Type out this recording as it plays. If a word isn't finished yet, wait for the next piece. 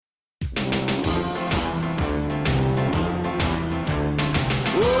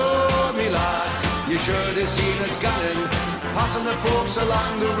should have seen us gunning, passing the folks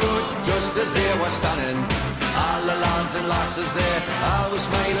along the road just as they were standing. All the lads and lasses there, all with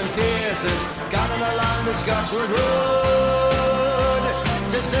smiling faces, gunning along the Scotswood Road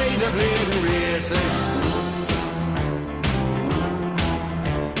to see the bleeding races.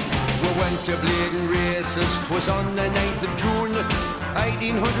 We went to bleeding races, 'twas on the 9th of June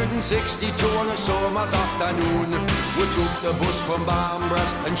 1862 on a summer's afternoon. We took the bus from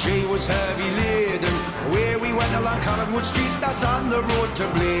Bambras and she was heavy laden. Where we went along Collingwood Street, that's on the road to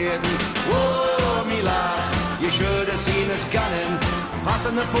Bladen. Whoa, me lads, you should have seen us gunning,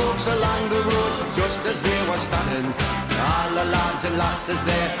 passing the folks along the road just as they were standing. All the lads and lasses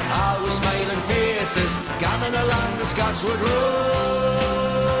there, all with smiling faces, gunning along the Scotswood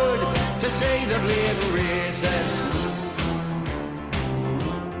Road to see the bleeding races.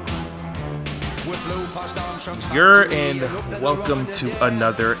 You're in. Welcome to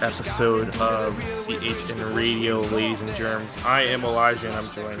another episode of CHN Radio, ladies and germs. I am Elijah, and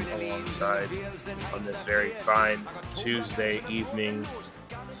I'm joined alongside on this very fine Tuesday evening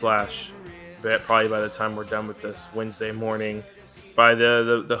 / probably by the time we're done with this Wednesday morning, by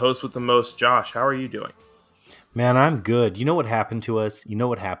the host with the most, Josh. How are you doing? Man, I'm good. You know what happened to us? You know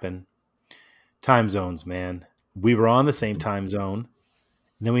what happened? Time zones, man. We were on the same time zone.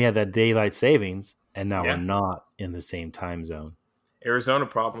 And then we had that daylight savings, and now we're not in the same time zone. Arizona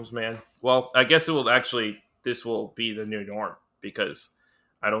problems, man. Well, I guess this will be the new norm because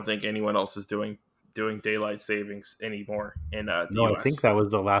I don't think anyone else is doing daylight savings anymore in the US. I think that was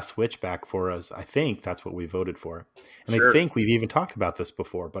the last switchback for us. I think that's what we voted for. And sure. I think we've even talked about this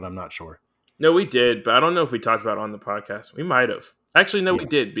before, but I'm not sure. No, we did, but I don't know if we talked about it on the podcast. We might have. Actually, no, we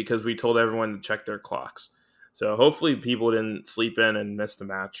did because we told everyone to check their clocks. So hopefully people didn't sleep in and miss the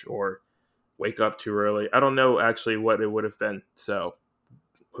match or wake up too early. I don't know actually what it would have been. So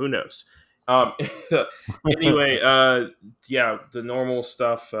who knows? Anyway, the normal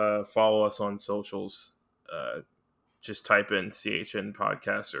stuff. Follow us on socials. Just type in CHN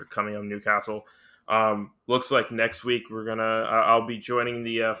podcast or Coming Home Newcastle. Looks like next week I'll be joining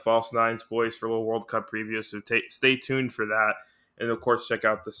the False Nines boys for a little World Cup preview. So stay tuned for that. And of course, check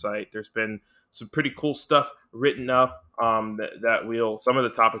out the site. There's been some pretty cool stuff written up that some of the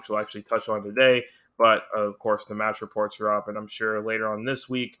topics we'll actually touch on today. But of course, the match reports are up, and I'm sure later on this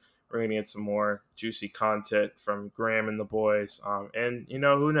week we're going to get some more juicy content from Graham and the boys. And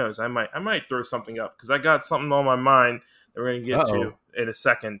who knows? I might throw something up because I got something on my mind that we're going to get to in a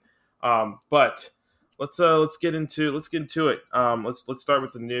second. But let's get into it. Let's start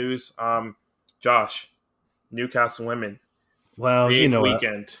with the news. Josh, Newcastle women. Well,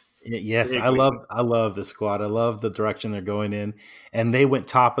 weekend. Yes, I love the squad. I love the direction they're going in. And they went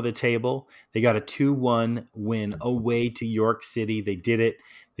top of the table. They got a 2-1 win away to York City. They did it.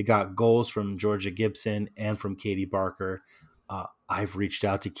 They got goals from Georgia Gibson and from Katie Barker. I've reached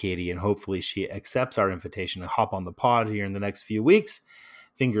out to Katie, and hopefully she accepts our invitation to hop on the pod here in the next few weeks.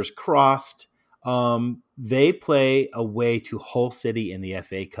 Fingers crossed. They play away to Hull City in the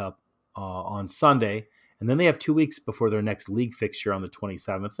FA Cup on Sunday. And then they have 2 weeks before their next league fixture on the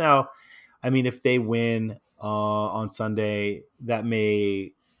 27th. Now, I mean, if they win on Sunday, that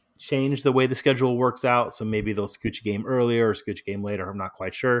may change the way the schedule works out. So maybe they'll scooch a game earlier or scooch a game later. I'm not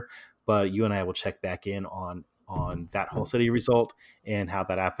quite sure. But you and I will check back in on that Hull City result and how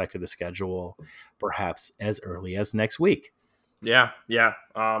that affected the schedule perhaps as early as next week. Yeah.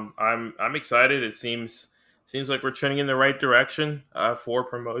 I'm excited. It seems like we're trending in the right direction for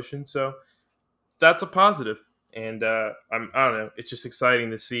promotion. So that's a positive, and I don't know. It's just exciting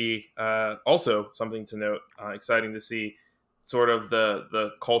to see. Also, something to note: exciting to see sort of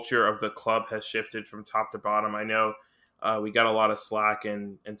the culture of the club has shifted from top to bottom. I know we got a lot of slack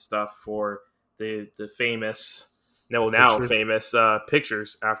and stuff for the famous, famous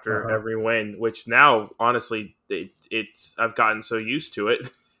pictures after every win. Which now, honestly, I've gotten so used to it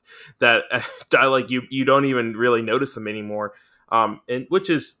that I like you don't even really notice them anymore. And which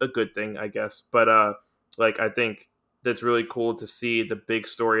is a good thing, I guess. But I think that's really cool to see. The big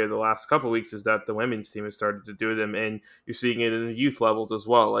story of the last couple of weeks is that the women's team has started to do them, and you're seeing it in the youth levels as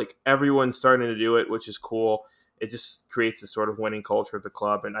well. Like everyone's starting to do it, which is cool. It just creates this sort of winning culture at the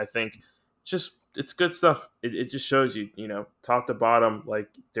club, and I think it's good stuff. It just shows you, top to bottom, like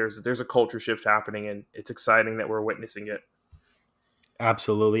there's a culture shift happening, and it's exciting that we're witnessing it.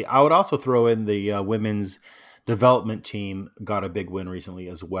 Absolutely. I would also throw in the women's development team got a big win recently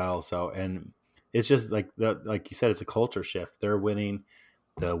as well. So, and it's just like you said, it's a culture shift. They're winning.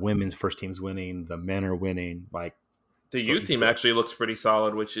 The women's first team's winning. The men are winning. Like the youth team actually looks pretty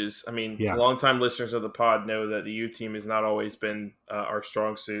solid, which is, longtime listeners of the pod know that the youth team has not always been our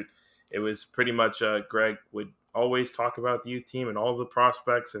strong suit. it was pretty much Greg would always talk about the youth team and all the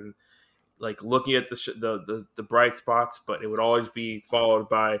prospects and like looking at the bright spots, but it would always be followed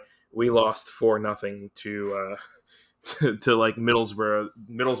by we lost 4-0 to like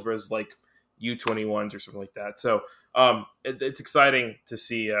Middlesbrough's like U21s or something like that. So it's exciting to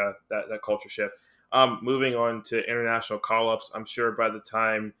see that culture shift. Moving on to international call-ups, I'm sure by the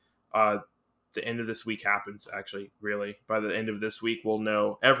time the end of this week happens, actually, really, by the end of this week, we'll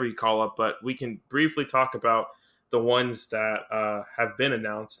know every call-up, but we can briefly talk about the ones that have been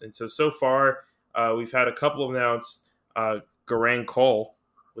announced. And so far, we've had a couple announced. Garang Cole,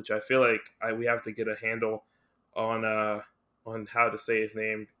 which I feel like we have to get a handle on how to say his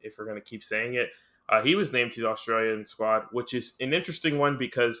name if we're going to keep saying it. He was named to the Australian squad, which is an interesting one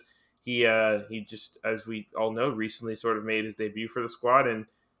because he just, as we all know, recently sort of made his debut for the squad and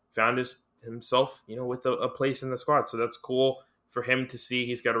found himself, with a place in the squad. So that's cool for him to see.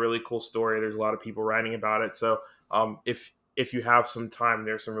 He's got a really cool story. There's a lot of people writing about it. So if you have some time,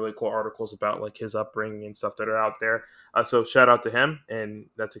 there's some really cool articles about like his upbringing and stuff that are out there. So shout out to him, and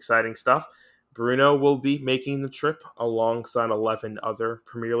that's exciting stuff. Bruno will be making the trip alongside 11 other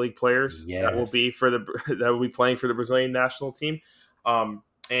Premier League players that will be playing for the Brazilian national team.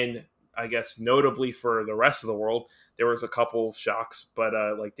 And I guess notably for the rest of the world, there was a couple of shocks, but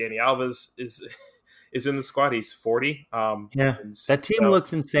like Dani Alves is in the squad. He's 40. That team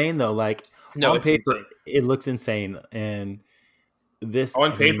looks insane though. Like on paper, it looks insane, and this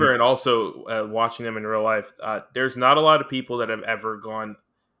on paper and also watching them in real life, there's not a lot of people that have ever gone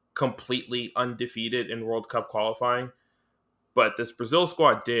completely undefeated in World Cup qualifying, but this Brazil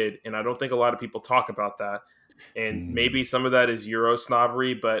squad did, and I don't think a lot of people talk about that. And maybe some of that is Euro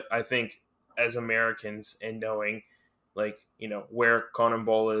snobbery, but I think as Americans and knowing where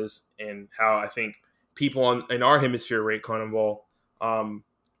CONMEBOL is and how I think people in our hemisphere rate CONMEBOL,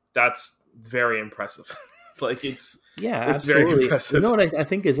 that's very impressive. It's absolutely very impressive. You know what I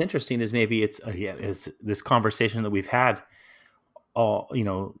think is interesting is maybe it's this conversation that we've had all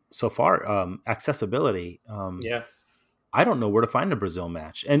so far, accessibility. I don't know where to find a Brazil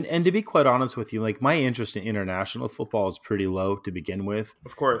match, and to be quite honest with you, like my interest in international football is pretty low to begin with,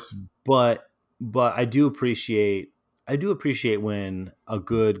 of course, but I do appreciate when a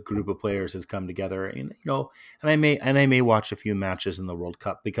good group of players has come together, and I may watch a few matches in the World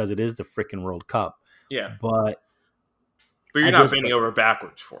Cup because it is the freaking World Cup. Yeah, but you're not bending over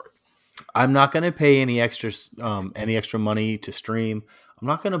backwards for it. I'm not going to pay any extra money to stream. I'm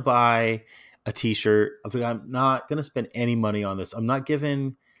not going to buy a t-shirt. I'm not going to spend any money on this. I'm not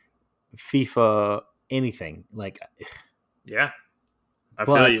giving FIFA anything. I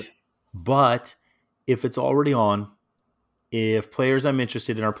feel you. But if it's already on, if players I'm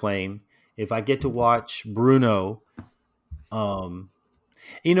interested in are playing, if I get to watch Bruno, and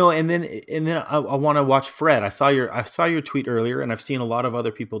then I want to watch Fred. I saw your tweet earlier, and I've seen a lot of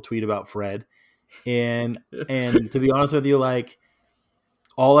other people tweet about Fred. And to be honest with you, like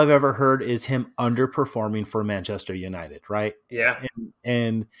all I've ever heard is him underperforming for Manchester United, right? Yeah.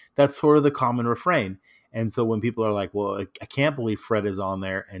 And that's sort of the common refrain. And so when people are like, well, I can't believe Fred is on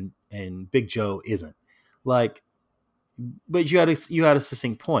there and Big Joe isn't, like, but you had a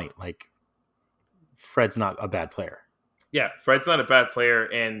succinct point. Like Fred's not a bad player. Yeah, Fred's not a bad player,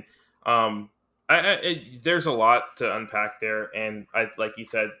 and there's a lot to unpack there. And like you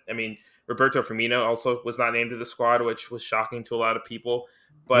said, I mean, Roberto Firmino also was not named to the squad, which was shocking to a lot of people.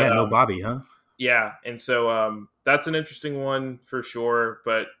 But no Bobby, huh? Yeah, and so that's an interesting one for sure.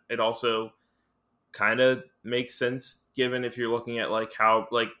 But it also kind of makes sense given if you're looking at how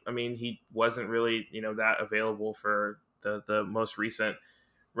he wasn't really that available for the most recent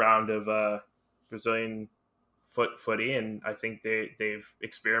round of Brazilian footy, and I think they've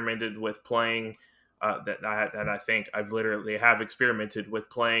experimented with playing I think I've literally have experimented with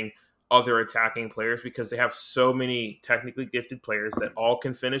playing other attacking players because they have so many technically gifted players that all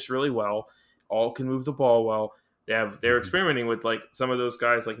can finish really well, all can move the ball well. They're experimenting with some of those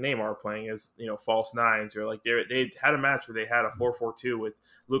guys like Neymar playing as false nines, or they had a match where they had a 4-4-2 with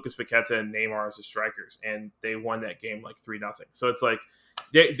Lucas Paqueta and Neymar as the strikers, and they won that game 3-0. So it's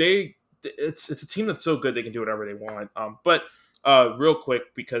it's a team that's so good they can do whatever they want. But real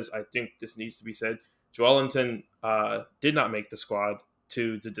quick, because I think this needs to be said, Joelinton did not make the squad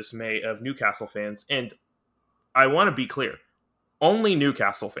to the dismay of Newcastle fans. And I want to be clear, only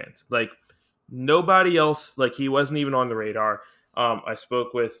Newcastle fans. Nobody else, he wasn't even on the radar. I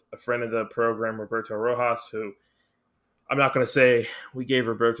spoke with a friend of the program, Roberto Rojas, who I'm not going to say we gave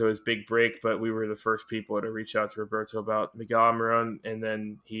Roberto his big break, but we were the first people to reach out to Roberto about Miguel Almiron, and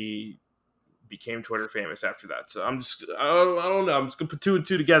then he became Twitter famous after that. So I don't know. I'm just going to put two and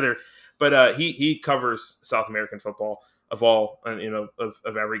two together. But he covers South American football of all,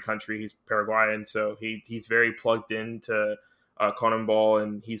 of every country. He's Paraguayan, so he's very plugged into CONMEBOL,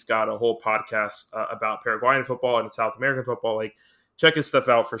 and he's got a whole podcast about Paraguayan football and South American football. Like, check his stuff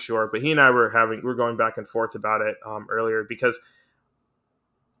out for sure. But he and I we're going back and forth about it earlier, because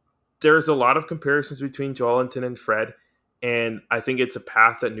there's a lot of comparisons between Joelinton and Fred, and I think it's a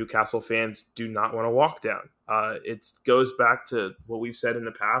path that Newcastle fans do not want to walk down. It goes back to what we've said in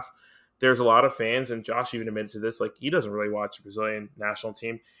the past. There's a lot of fans, and Josh even admitted to this, like, he doesn't really watch the Brazilian national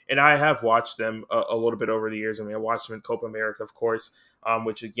team. And I have watched them a little bit over the years. I mean, I watched them in Copa America, of course,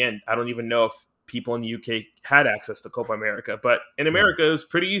 which, again, I don't even know if people in the UK had access to Copa America. But in America, it was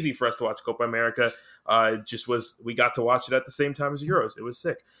pretty easy for us to watch Copa America. We got to watch it at the same time as Euros. It was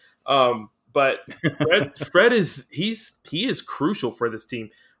sick. But Fred is crucial for this team.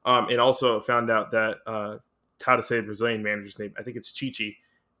 And also found out that how to say the Brazilian manager's name. I think it's Chichi.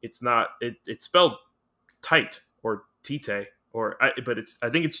 It's not. It's spelled tight or Tite but I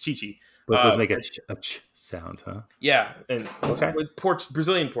think it's Chichi. But it does make a ch sound, huh? Yeah, and Okay.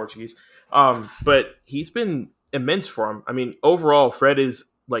 Brazilian Portuguese. But he's been immense for him. I mean, overall, Fred is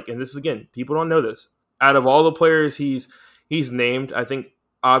like, and this is, again, people don't know this. Out of all the players he's named, I think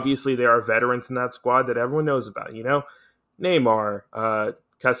obviously there are veterans in that squad that everyone knows about. Neymar,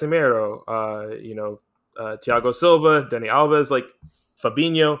 Casemiro, Thiago Silva, Dani Alves, like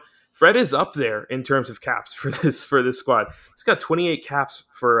Fabinho. Fred is up there in terms of caps for this squad. He's got 28 caps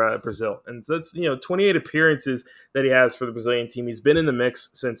for Brazil, and so it's 28 appearances that he has for the Brazilian team. He's been in the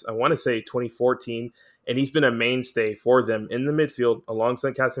mix since, I want to say, 2014, and he's been a mainstay for them in the midfield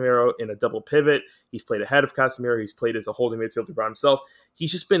alongside Casemiro in a double pivot. He's played ahead of Casemiro. He's played as a holding midfielder by himself.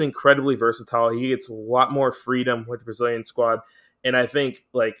 He's just been incredibly versatile. He gets a lot more freedom with the Brazilian squad, and I think,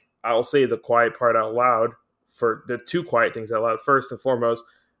 like, I'll say the quiet part out loud, for the two quiet things out loud. First and foremost,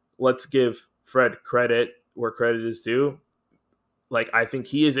 let's give Fred credit where credit is due. Like, I think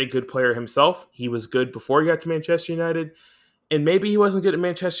he is a good player himself. He was good before he got to Manchester United. And maybe he wasn't good at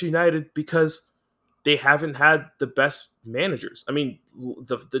Manchester United because they haven't had the best managers. I mean,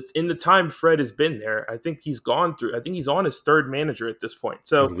 in the time Fred has been there, I think he's on his third manager at this point.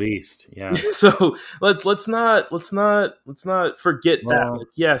 So At least, yeah. So let's not forget that. Like,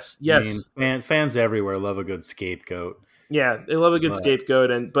 yes. I mean, fans everywhere love a good scapegoat. Yeah, they love a good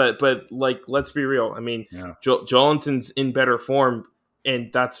scapegoat, but like, let's be real. I mean, Yeah. Joelinton's in better form,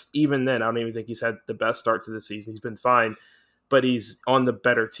 and that's, even then, I don't even think he's had the best start to the season. He's been fine, but he's on the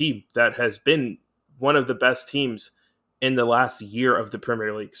better team that has been one of the best teams in the last year of the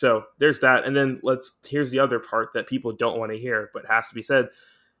Premier League. So there's that, and then here's the other part that people don't want to hear, but has to be said.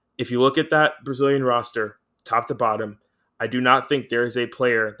 If you look at that Brazilian roster, top to bottom, I do not think there is a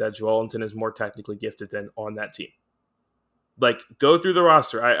player that Joelinton is more technically gifted than on that team. Like, go through the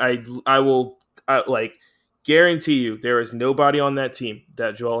roster. I will guarantee you there is nobody on that team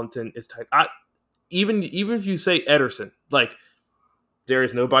that Joelinton is tight. Even if you say Ederson, like, there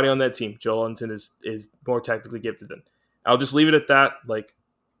is nobody on that team Joelinton is more technically gifted than. I'll just leave it at that. Like,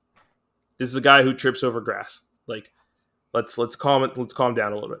 this is a guy who trips over grass. Like, let's calm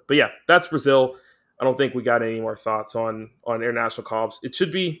down a little bit. But yeah, that's Brazil. I don't think we got any more thoughts on international calls. It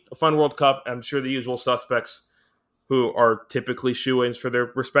should be a fun World Cup. I'm sure the usual suspects who are typically shoe-ins for their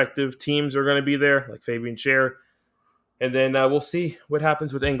respective teams are going to be there, like Fabian Schär. And then we'll see what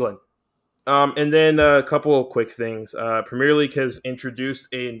happens with England. And then a couple of quick things. Premier League has introduced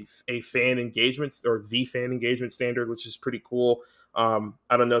a fan engagement, or the fan engagement standard, which is pretty cool.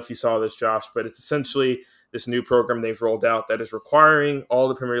 I don't know if you saw this, Josh, but it's essentially this new program they've rolled out that is requiring all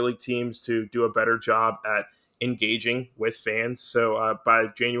the Premier League teams to do a better job at engaging with fans. So by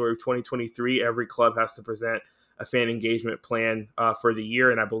January of 2023, every club has to present a fan engagement plan for the year,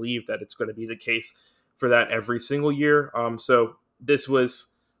 and I believe that it's going to be the case for that every single year. So this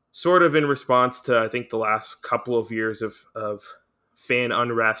was sort of in response to, I think, the last couple of years of fan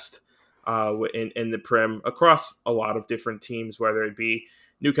unrest in the Prem across a lot of different teams, whether it be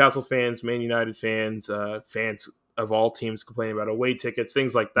Newcastle fans, Man United fans, fans of all teams complaining about away tickets,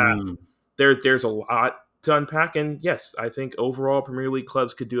 things like that. There's a lot to unpack, and yes, I think overall Premier League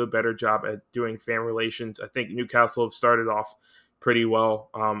clubs could do a better job at doing fan relations. I think Newcastle have started off pretty well.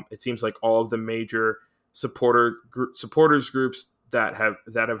 It seems like all of the major supporters groups that have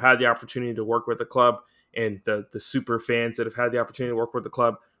had the opportunity to work with the club, and the super fans that have had the opportunity to work with the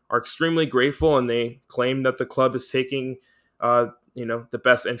club, are extremely grateful, and they claim that the club is taking the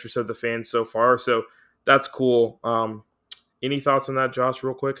best interest of the fans so far. So that's cool. Any thoughts on that, Josh,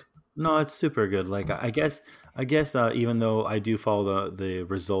 real quick? No, it's super good. Like, I guess even though I do follow the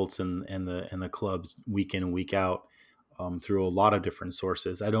results and the clubs week in and week out, through a lot of different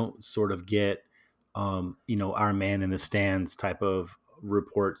sources. I don't sort of get, our man in the stands type of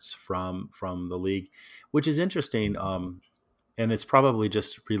reports from the league, which is interesting. And it's probably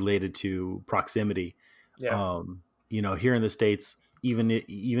just related to proximity. Yeah. Here in the States, even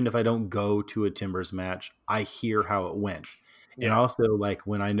if I don't go to a Timbers match, I hear how it went. And Yeah. also, like,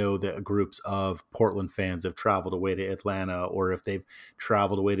 when I know that groups of Portland fans have traveled away to Atlanta, or if they've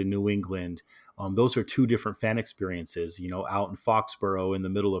traveled away to New England, those are two different fan experiences, out in Foxborough in the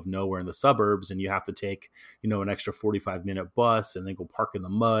middle of nowhere in the suburbs. And you have to take, an extra 45-minute bus and then go park in the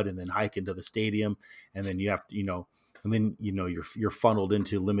mud and then hike into the stadium. And then you have to, and then you're funneled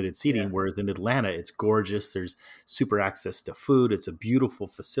into limited seating. Yeah. Whereas in Atlanta, it's gorgeous. There's super access to food. It's a beautiful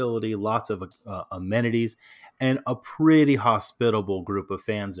facility, lots of amenities, and a pretty hospitable group of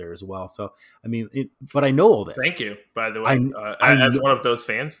fans there as well. So but I know all this. Thank you, by the I way. As one of those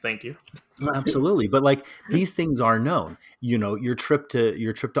fans, thank you. Absolutely. But like, these things are known. Your trip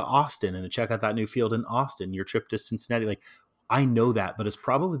to Austin and to check out that new field in Austin, your trip to Cincinnati, like, I know that, but it's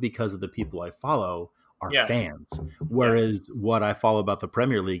probably because of the people I follow are fans. Whereas what I follow about the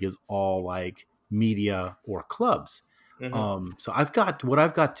Premier League is all like media or clubs. Mm-hmm. So what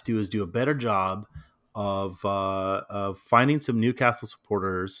I've got to do is do a better job of finding some Newcastle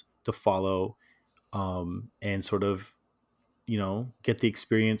supporters to follow, and sort of, get the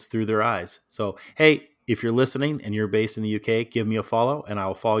experience through their eyes. So, hey, if you're listening and you're based in the UK, give me a follow and I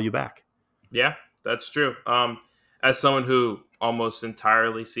will follow you back. Yeah, that's true. As someone who almost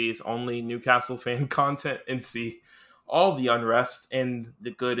entirely sees only Newcastle fan content and see all the unrest and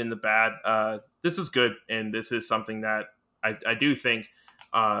the good and the bad, this is good. And this is something that I do think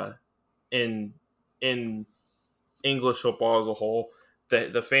in English football as a whole,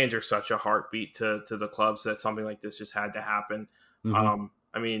 the fans are such a heartbeat to the clubs that something like this just had to happen. Mm-hmm.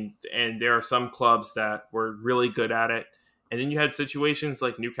 And there are some clubs that were really good at it. And then you had situations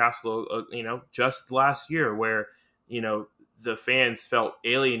like Newcastle, just last year where, the fans felt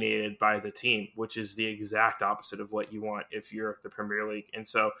alienated by the team, which is the exact opposite of what you want if you're the Premier League. And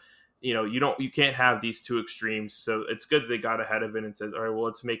so, you can't have these two extremes. So it's good that they got ahead of it and said, all right, well,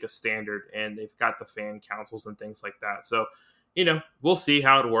 let's make a standard. And they've got the fan councils and things like that. So, we'll see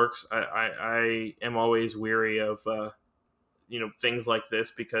how it works. I am always weary of, things like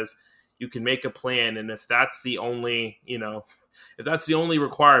this, because you can make a plan. And if that's the only,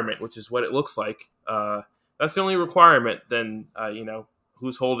 requirement, which is what it looks like, that's the only requirement, then,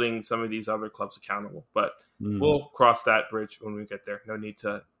 who's holding some of these other clubs accountable? But we'll cross that bridge when we get there. No need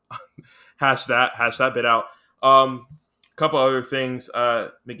to hash that bit out. Couple other things.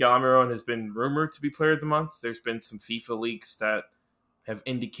 Miguel Almiron has been rumored to be Player of the Month. There's been some FIFA leaks that have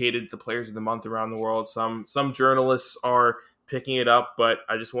indicated the Players of the Month around the world. Some journalists are picking it up, but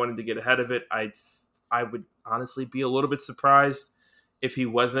I just wanted to get ahead of it. I would honestly be a little bit surprised if he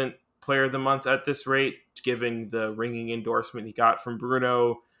wasn't Player of the Month at this rate, given the ringing endorsement he got from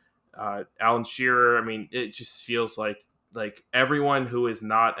Bruno, Alan Shearer. It just feels like everyone who is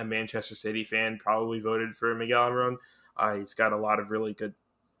not a Manchester City fan probably voted for Miguel Almiron. He's got a lot of really good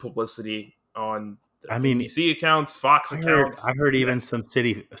publicity on the BBC accounts, Fox accounts. I heard even some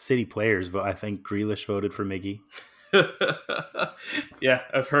city players vote. I think Grealish voted for Miggy. Yeah,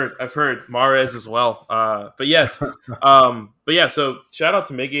 I've heard Mahrez as well. But yes, so shout out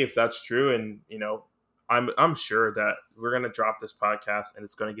to Miggy if that's true, and I'm sure that we're gonna drop this podcast and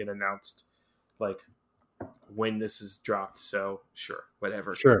it's gonna get announced like when this is dropped. So sure,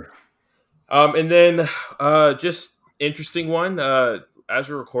 whatever. Sure. And then just interesting one. As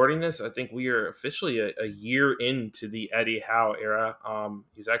we're recording this, I think we are officially a year into the Eddie Howe era.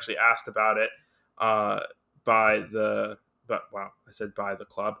 He's actually asked about it by the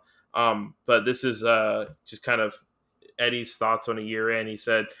club. But this is just kind of Eddie's thoughts on a year in. He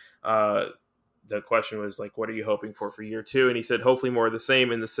said the question was like, what are you hoping for year two? And he said, hopefully more of the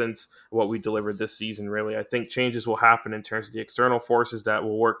same, in the sense of what we delivered this season, really. I think changes will happen in terms of the external forces that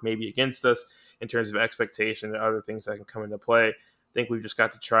will work maybe against us, in terms of expectation and other things that can come into play. I think we've just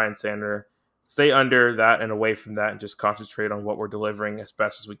got to try and stay under that and away from that, and just concentrate on what we're delivering as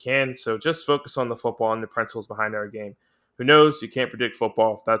best as we can. So just focus on the football and the principles behind our game. Who knows? You can't predict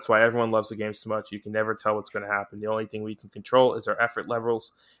football. That's why everyone loves the game so much. You can never tell what's going to happen. The only thing we can control is our effort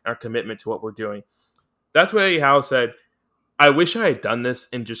levels and our commitment to what we're doing. That's what Eddie Howe said. I wish I had done this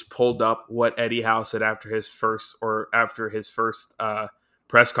and just pulled up what Eddie Howe said after his first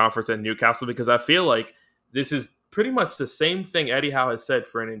press conference at Newcastle, because I feel like this is pretty much the same thing Eddie Howe has said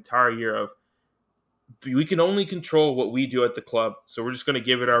for an entire year of, we can only control what we do at the club, so we're just going to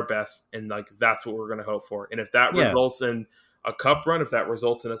give it our best, and like that's what we're going to hope for. And if that results in a cup run, if that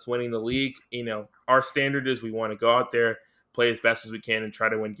results in us winning the league, our standard is we want to go out there, play as best as we can, and try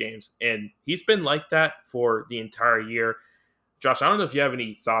to win games. And he's been like that for the entire year. Josh, I don't know if you have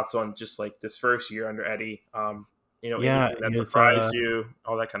any thoughts on just like this first year under Eddie. Yeah, anything that it's surprised you,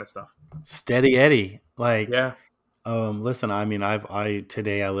 all that kind of stuff. steady Eddie. Like, Yeah. listen, I mean,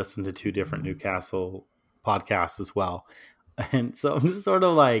 today I listened to 2 different Newcastle podcasts as well, and so I'm just sort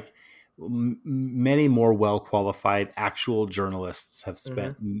of like many more well qualified actual journalists have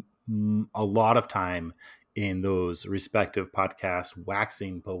spent a lot of time in those respective podcasts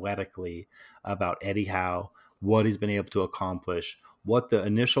waxing poetically about Eddie Howe, what he's been able to accomplish, what the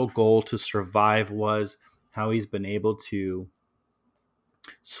initial goal to survive was, how he's been able to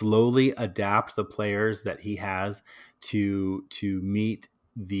slowly adapt the players that he has to meet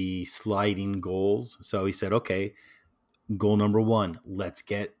the sliding goals. So he said, okay, goal number 1, let's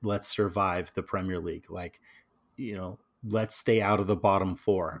survive the Premier League. Like, let's stay out of the bottom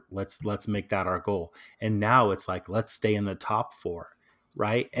 4. Let's make that our goal. And now it's like, let's stay in the top 4.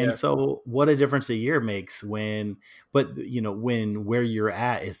 Right. And so what a difference a year makes when where you're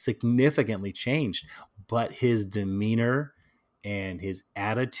at is significantly changed, but his demeanor and his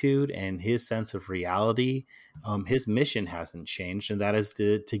attitude and his sense of reality, his mission hasn't changed. And that is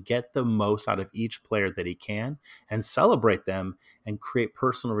to get the most out of each player that he can and celebrate them and create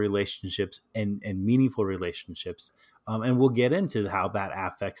personal relationships and meaningful relationships. And we'll get into how that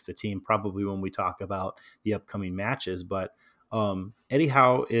affects the team probably when we talk about the upcoming matches. But Eddie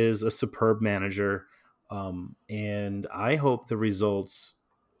Howe is a superb manager, and I hope the results,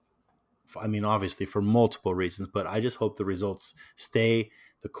 I mean, obviously for multiple reasons, but I just hope the results stay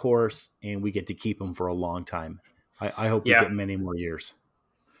the course and we get to keep them for a long time. I hope we get many more years.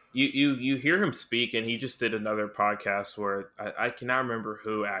 You hear him speak, and he just did another podcast where I cannot remember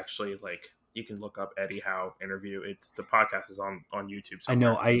who actually, like, you can look up Eddie Howe interview. It's the podcast is on YouTube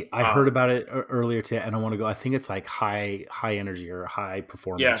somewhere. I know. I heard about it earlier today, and I want to go. I think it's like high energy or high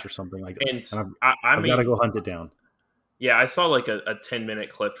performance or something like that. And I've got to go hunt it down. Yeah, I saw like a 10-minute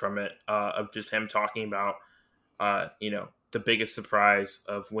clip from it of just him talking about, the biggest surprise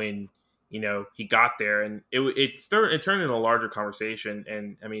of when, he got there. And it turned into a larger conversation.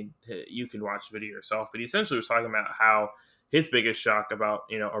 And, I mean, you can watch the video yourself. But he essentially was talking about how his biggest shock about,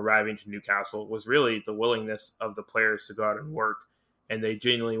 arriving to Newcastle was really the willingness of the players to go out and work. And they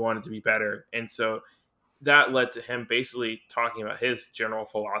genuinely wanted to be better. And so that led to him basically talking about his general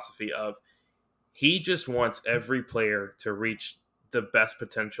philosophy of, he just wants every player to reach the best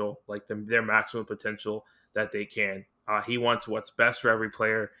potential, like their maximum potential that they can. He wants what's best for every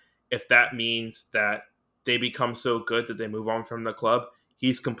player. If that means that they become so good that they move on from the club,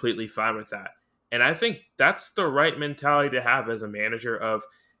 he's completely fine with that. And I think that's the right mentality to have as a manager of,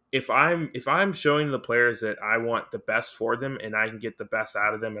 if I'm showing the players that I want the best for them and I can get the best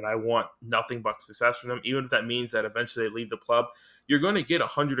out of them and I want nothing but success from them, even if that means that eventually they leave the club, you're going to get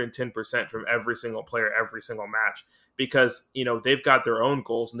 110% from every single player, every single match, because, they've got their own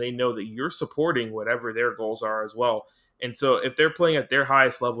goals and they know that you're supporting whatever their goals are as well. And so if they're playing at their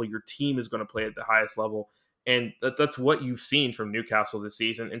highest level, your team is going to play at the highest level. And that's what you've seen from Newcastle this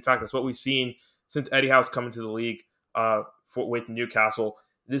season. In fact, that's what we've seen since Eddie Howe's coming to the league with Newcastle.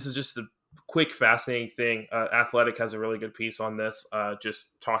 This is just a quick, fascinating thing. Athletic has a really good piece on this,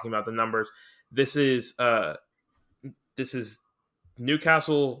 just talking about the numbers. This is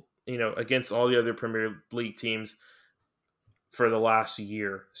Newcastle, against all the other Premier League teams for the last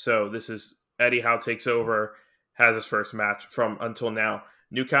year. So this is Eddie Howe takes over, has his first match from until now.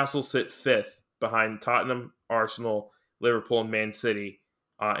 Newcastle sit 5th behind Tottenham, Arsenal, Liverpool, and Man City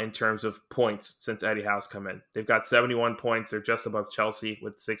in terms of points since Eddie Howe's come in. They've got 71 points. They're just above Chelsea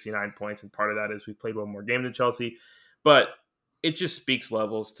with 69 points, and part of that is we played one more game than Chelsea. But it just speaks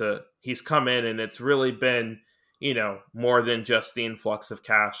levels to he's come in, and it's really been, more than just the influx of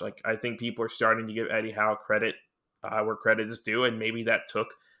cash. Like, I think people are starting to give Eddie Howe credit where credit is due, and maybe that took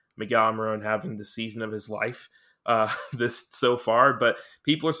Miguel Almiron having the season of his life this so far. But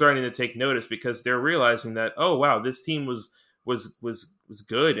people are starting to take notice because they're realizing that, oh wow, this team was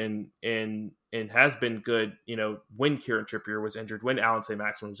good and has been good. When Kieran Trippier was injured, when Alan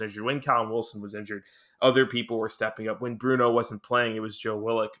St-Maximin was injured, when Callum Wilson was injured, other people were stepping up. When Bruno wasn't playing, it was Joe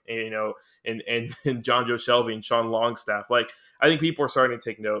Willock, and John Joe Shelby and Sean Longstaff. Like, I think people are starting to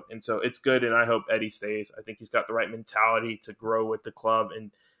take note, and so it's good. And I hope Eddie stays. I think he's got the right mentality to grow with the club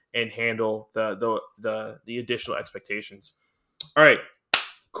and handle the additional expectations. All right,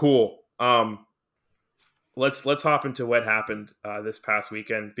 cool. Let's hop into what happened this past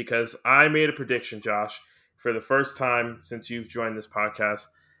weekend, because I made a prediction, Josh, for the first time since you've joined this podcast.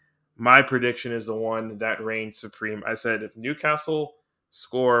 my prediction is the one that reigns supreme. I said if Newcastle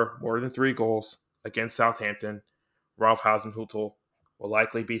score more than 3 goals against Southampton, Ralph Hasenhüttl will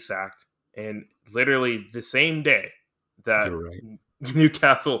likely be sacked. And literally the same day that You're right.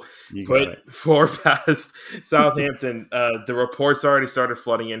 Newcastle You got put it. 4 past Southampton, the reports already started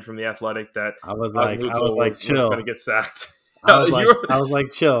flooding in from the Athletic that I was Hasenhüttl like, was going to chill. get sacked. I was You're-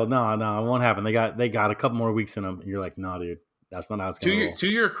 like, chill. No, it won't happen. They got a couple more weeks in them. And you're like, no, dude, that's not how it's gonna roll. to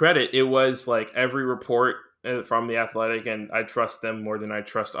your credit, it was like every report from the Athletic, and I trust them more than I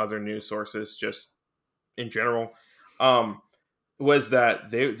trust other news sources, just in general. Was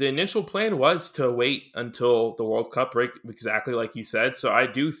that the initial plan was to wait until the World Cup break, exactly like you said. So I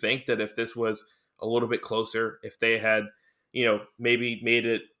do think that if this was a little bit closer, if they had, maybe made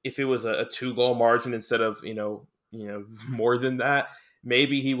it, if it was a 2-goal margin instead of more than that,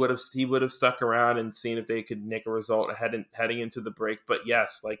 maybe he would have stuck around and seen if they could nick a result heading into the break. But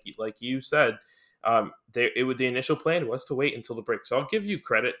yes, like you said, the initial plan was to wait until the break. So I'll give you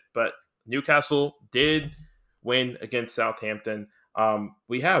credit, but Newcastle did win against Southampton.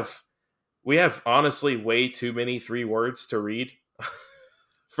 We have honestly way too many 3 words to read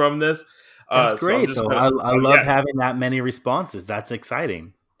from this. That's So I'm great, just though. gonna, I love having that many responses. That's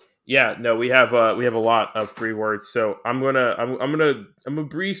exciting. yeah, no, we have a lot of 3 words. So I'm gonna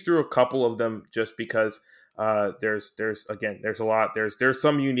breeze through a couple of them just because there's a lot. There's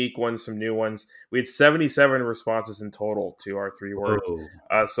some unique ones, some new ones. We had 77 responses in total to our 3 words.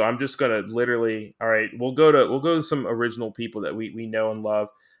 Whoa. So I'm just gonna literally, all right, we'll go to some original people that we know and love.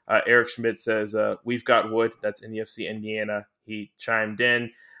 Eric Schmidt says, we've got wood. That's in the FC Indiana. He chimed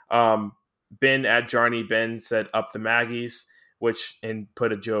in. Ben at Jarny Ben said up the Maggies, and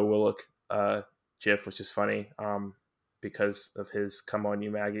put a Joe Willock gif, which is funny because of his "Come on,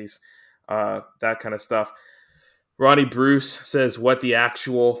 you Maggies," that kind of stuff. Ronnie Bruce says, "What the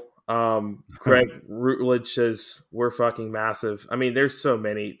actual?" Craig Routledge says, "We're fucking massive." I mean, there's so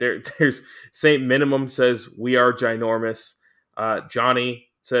many. There's Saint Minimum says, "We are ginormous." Johnny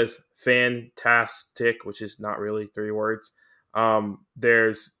says, "Fantastic," which is not really 3 words.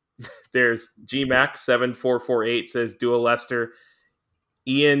 There's GMac7448 says, "Dual Lester."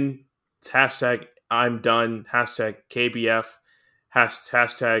 Ian, hashtag I'm done, hashtag KBF,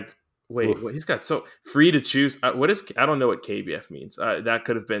 hashtag wait, he's got so free to choose. I don't know what KBF means. That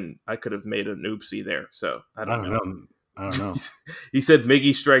could have been, I could have made an oopsie there. So I don't know. He said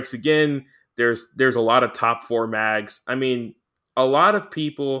Miggy strikes again. There's a lot of top 4 mags. I mean, a lot of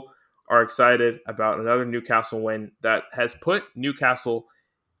people are excited about another Newcastle win that has put Newcastle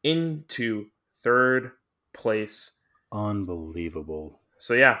into 3rd place. Unbelievable.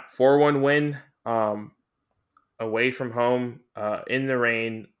 So yeah, 4-1 win away from home in the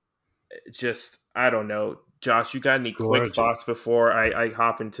rain. Just, I don't know. Josh, you got any quick thoughts before I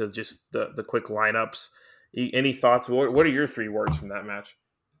hop into just the quick lineups? Any thoughts? What are your 3 words from that match?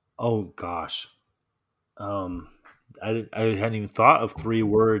 Oh gosh. I hadn't even thought of 3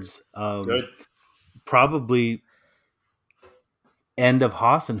 words. Good. Probably end of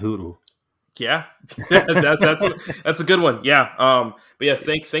Hasenhüttl. Yeah, that's a good one. Yeah. But yeah,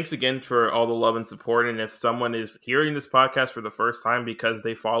 thanks again for all the love and support. And if someone is hearing this podcast for the first time because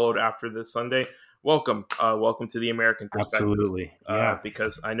they followed after this Sunday, welcome to the American perspective. Absolutely. Yeah.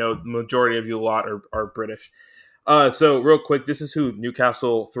 Because I know the majority of you a lot are British. So real quick, this is who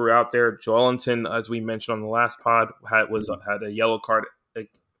Newcastle threw out there. Joelinton, as we mentioned on the last pod, had a yellow card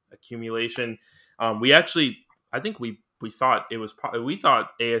accumulation. I think we thought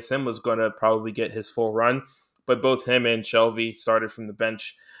ASM was going to probably get his full run, but both him and Shelvey started from the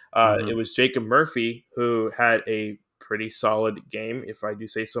bench. It was Jacob Murphy who had a pretty solid game, if I do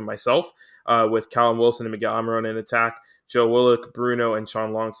say so myself, with Callum Wilson and Miguel Almiron in attack, Joe Willock, Bruno, and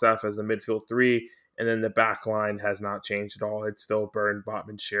Sean Longstaff as the midfield 3. And then the back line has not changed at all. It's still Burn,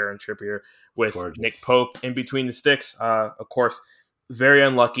 Botman, Shearer, and Trippier with Nick Pope in between the sticks. Of course, very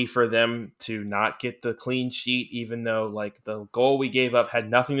unlucky for them to not get the clean sheet, even though like the goal we gave up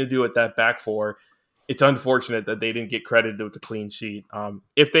had nothing to do with that back 4. It's unfortunate that they didn't get credited with the clean sheet.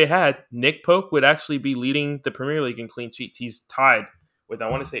 If they had, Nick Pope would actually be leading the Premier League in clean sheets. He's tied with, I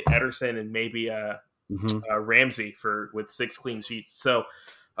want to say, Ederson and maybe Ramsey with 6 clean sheets. So,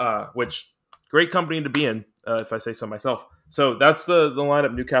 which great company to be in, if I say so myself. So that's the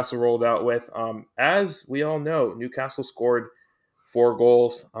lineup Newcastle rolled out with. As we all know, Newcastle scored 4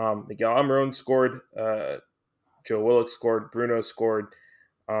 goals. Miguel Almiron scored. Joe Willock scored. Bruno scored.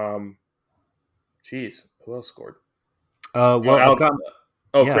 Who else scored? I've got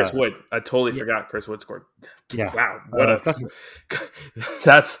Oh, Chris Yeah, Wood. I totally yeah, forgot Chris Wood scored. yeah. Wow, what a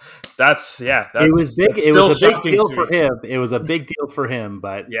Got that's yeah, It was big. that's It was still a big shocking deal to for me. him. It was a big deal for him,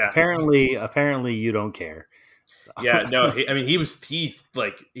 but Yeah. apparently you don't care. So Yeah, no, I mean he's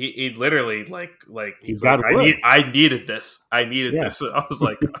like he literally he's he's like got wood. I needed this. I needed Yeah. this. So I was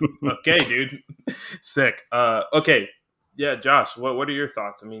like, okay, dude. Sick. Okay. Yeah, Josh, what are your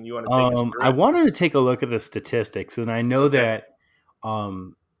thoughts? I mean, you want to take us through I it? wanted to take a look at the statistics, and I know Okay. that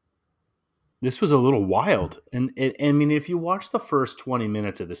um, this was a little wild. And I mean, if you watch the first 20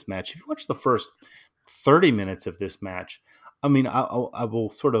 minutes of this match, if you watch the first 30 minutes of this match, I mean, I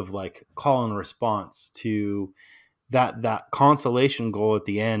will sort of like call in response to that consolation goal at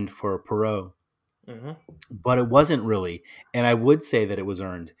the end for Perot, Mm-hmm. but it wasn't really. And I would say that it was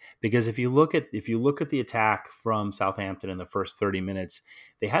earned because if you look at the attack from Southampton in the first 30 minutes,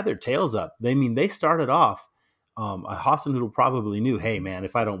 they had their tails up. They started off. Hasenhüttl probably knew, hey man,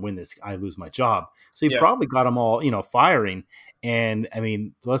 if I don't win this, I lose my job. So he Yeah. probably got them all, firing. And I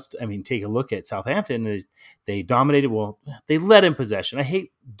mean, take a look at Southampton. They dominated. Well, they led in possession. I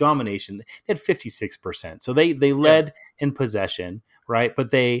hate domination. They had 56%. So they Yeah. led in possession, right?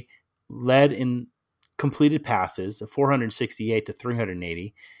 But they led in completed passes of 468 to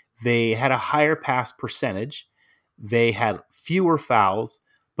 380. They had a higher pass percentage. They had fewer fouls,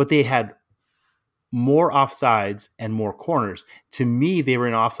 but they had more offsides and more corners. To me, they were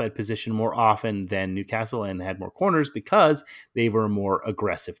in offside position more often than Newcastle and had more corners because they were a more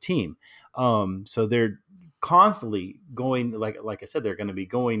aggressive team. So they're constantly going, like I said, they're going to be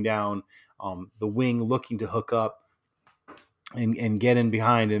going down the wing, looking to hook up and get in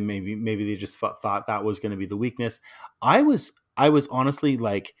behind, and maybe they just thought that was going to be the weakness. I was honestly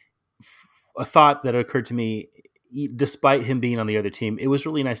like a thought that occurred to me, despite him being on the other team. It was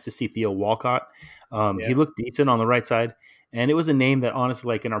really nice to see Theo Walcott. He Yeah. looked decent on the right side, and it was a name that honestly,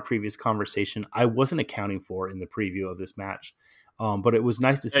 like in our previous conversation, I wasn't accounting for in the preview of this match. But it was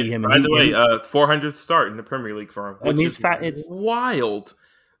nice to see And him, and by the way, he 400th start in the Premier League for him, I which mean, is it's wild.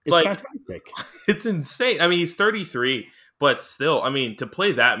 it's Like fantastic. it's insane. I mean, he's 33, but still, I mean, to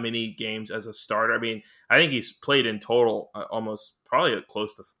play that many games as a starter, I mean, I think he's played in total almost probably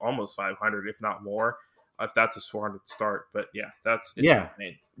close to almost 500, if not more, if that's his 400th start. But yeah, it's Yeah,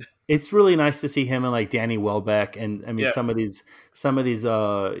 insane. it's really nice to see him and like Danny Welbeck, and I mean Yeah, some of these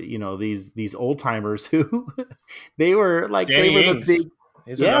these old timers who they were Danny the Ings big.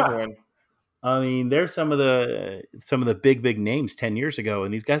 is another Yeah, one. I mean they're some of the big names 10 years ago,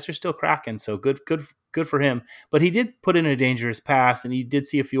 and these guys are still cracking. So good for him. But he did put in a dangerous pass, and you did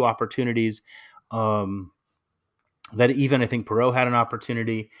see a few opportunities. Um, that even I think Perot had an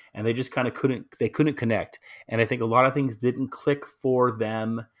opportunity, and they just kind of couldn't connect. And I think a lot of things didn't click for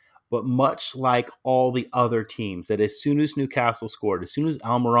them. But much like all the other teams, that as soon as Newcastle scored, as soon as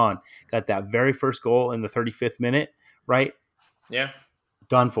Almiron got that very first goal in the 35th minute, right, Yeah,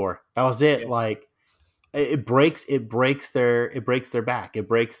 done for. That was it. yeah, Like it breaks their back, it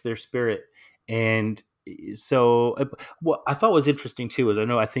breaks their spirit. And so what I thought was interesting too is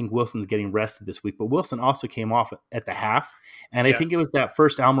I think Wilson's getting rested this week, but Wilson also came off at the half, and I yeah, think it was that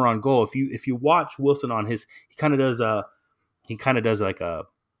first Almiron goal. If you watch Wilson on his, he kind of does like a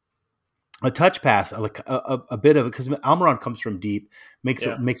touch pass, like a bit of it, because Almiron comes from deep, makes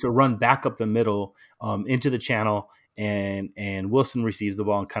yeah. a run back up the middle into the channel, and Wilson receives the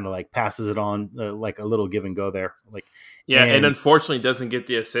ball and kind of like passes it on, like a little give and go there, like. Yeah, and And unfortunately doesn't get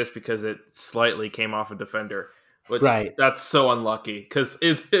the assist because it slightly came off a defender, which right, that's so unlucky because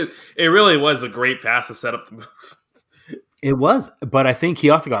it really was a great pass to set up the move. it was, but I think he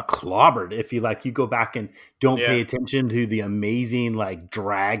also got clobbered. If you go back and don't Yeah, pay attention to the amazing like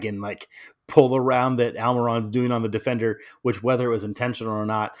drag and like pull around that Almiron's doing on the defender, which whether it was intentional or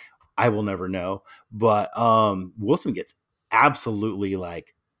not, I will never know. But Wilson gets absolutely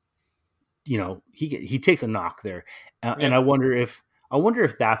like, he takes a knock there, and yeah, I wonder if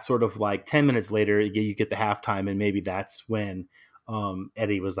that's sort of like 10 minutes later you get the halftime, and maybe that's when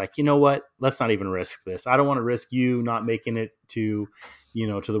Eddie was like, you know what, let's not even risk this. I don't want to risk you not making it to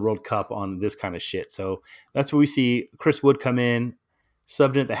the World Cup on this kind of shit. So that's where we see Chris Wood come in,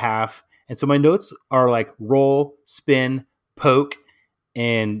 subbed in at the half, and so my notes are like roll, spin, poke,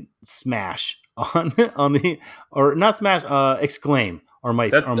 and smash on the, or not smash, exclaim are my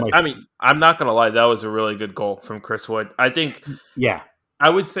that are my I mean, I'm not gonna lie, that was a really good goal from Chris Wood. I think yeah. I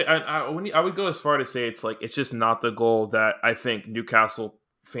would say I would go as far to say it's just not the goal that I think Newcastle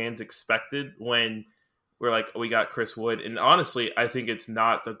fans expected when we're like we got Chris Wood, and honestly, I think it's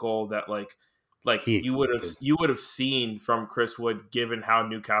not the goal that like He you would have expected. you would have seen from Chris Wood given how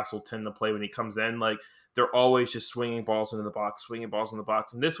Newcastle tend to play when he comes in. Like they're always just swinging balls into the box,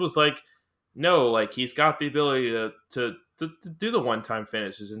 And this was like, no, like he's got the ability to do the one-time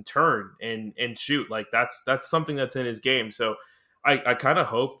finishes and turn and shoot. Like that's something that's in his game. So I kind of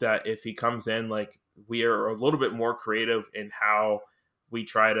hope that if he comes in, like we are a little bit more creative in how we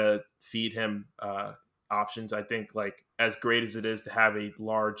try to feed him options. I think like as great as it is to have a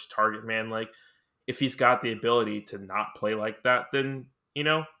large target man, like if he's got the ability to not play like that, then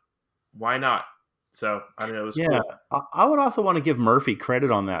why not? So I don't know. It was cool. I would also want to give Murphy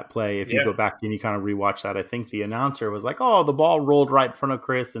credit on that play. If you go back and you kind of rewatch that, I think the announcer was like, "Oh, the ball rolled right in front of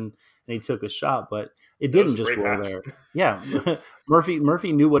Chris, and he took a shot, but it didn't just roll there." Yeah,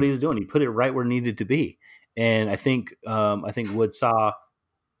 Murphy knew what he was doing. He put it right where it needed to be, and I think Wood saw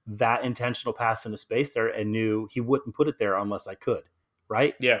that intentional pass into space there and knew he wouldn't put it there unless I could.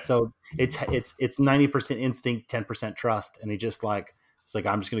 Right? Yeah. So it's 90% instinct, 10% trust, and he just like. It's like,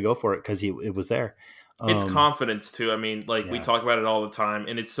 I'm just going to go for it because it was there. It's confidence too. I mean, we talk about it all the time,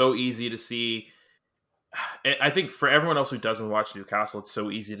 and it's so easy to see. I think for everyone else who doesn't watch Newcastle, it's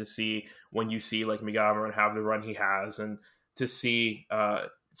so easy to see when you see like McGovern have the run he has, and to see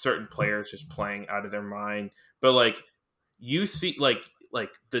certain players just playing out of their mind. But like you see, like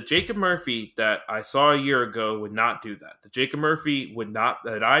the Jacob Murphy that I saw a year ago would not do that. The Jacob Murphy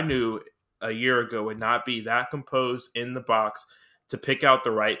that I knew a year ago would not be that composed in the box to pick out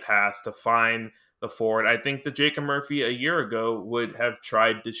the right pass, to find the forward. I think the Jacob Murphy a year ago would have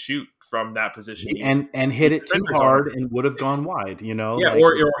tried to shoot from that position and hit it too hard and would have gone wide, Yeah,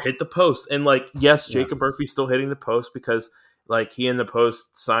 or hit the post. And yes, Jacob Murphy's still hitting the post because he and the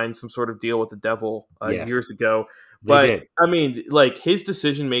post signed some sort of deal with the Devil years ago. But I mean, his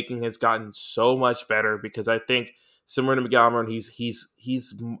decision making has gotten so much better because I think similar to McGovern,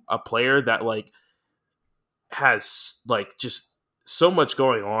 he's a player that has just so much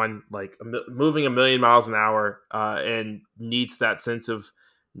going on, moving a million miles an hour, and needs that sense of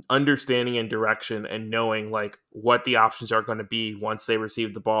understanding and direction and knowing what the options are going to be once they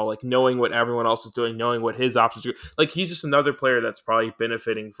receive the ball, knowing what everyone else is doing, knowing what his options are. He's just another player that's probably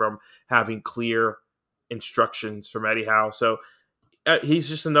benefiting from having clear instructions from Eddie Howe. So he's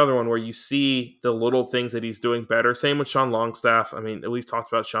just another one where you see the little things that he's doing better. Same with Sean Longstaff. I mean, we've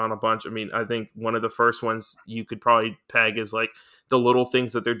talked about Sean a bunch. I mean, I think one of the first ones you could probably peg is the little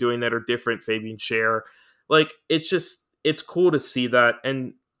things that they're doing that are different. Fabian Scher, it's cool to see that.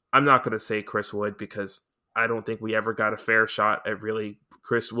 And I'm not going to say Chris Wood because I don't think we ever got a fair shot at really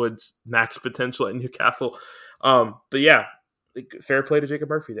Chris Wood's max potential at Newcastle. But yeah, fair play to Jacob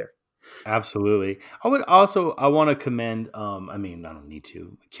Murphy there. Absolutely. I want to commend, I mean, I don't need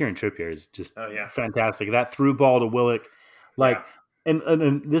to. Kieran Trippier is just fantastic. That through ball to Willock,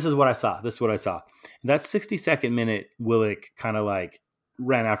 and this is what I saw. In that 62nd minute, Willock kind of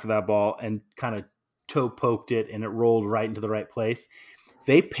ran after that ball and kind of toe poked it, and it rolled right into the right place.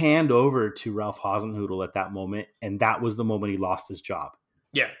 They panned over to Ralph Hasenhüttl at that moment, and that was the moment he lost his job.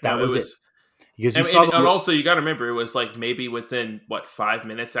 Yeah, that was it. Because and also you got to remember, it was maybe within 5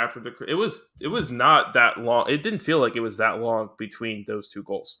 minutes after it was not that long. It didn't feel like it was that long between those two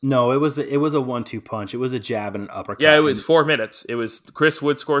goals. No, it was a 1-2 punch. It was a jab and an uppercut. Yeah, it was 4 minutes. It was Chris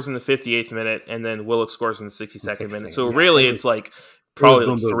Wood scores in the 58th minute, and then Willock scores in the 62nd minute. So really, it's probably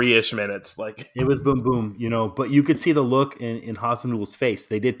 3-ish minutes. It was boom boom, But you could see the look in Hasenhüttl's face.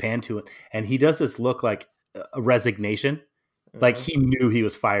 They did pan to it, and he does this look like a resignation. He knew he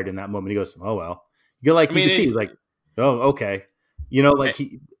was fired in that moment. He goes, "Oh well." You could see, he's "Oh, okay,"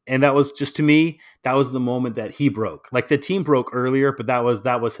 and that was just, to me, that was the moment that he broke. The team broke earlier, but that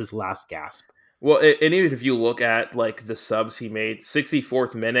was his last gasp. Well, and even if you look at the subs he made,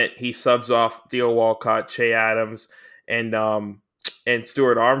 64th minute, he subs off Theo Walcott, Che Adams, and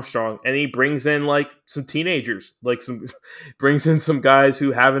Stuart Armstrong, and he brings in some teenagers, brings in some guys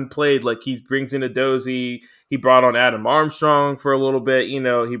who haven't played. He brings in Edozie. He brought on Adam Armstrong for a little bit.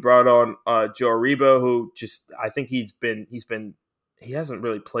 He brought on Joe Aribo, who I think he hasn't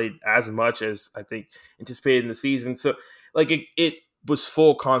really played as much as I think anticipated in the season. So it was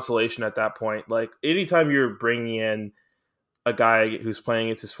full consolation at that point. Anytime you're bringing in a guy who's playing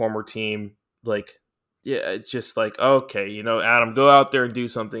against his former team, it's just okay, Adam, go out there and do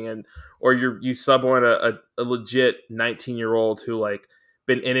something, or you sub on a legit 19-year-old who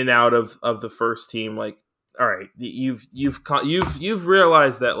been in and out of the first team. All right, you've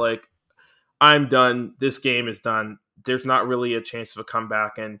realized that I'm done. This game is done. There's not really a chance of a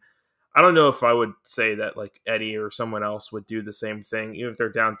comeback, and I don't know if I would say that Eddie or someone else would do the same thing. Even if they're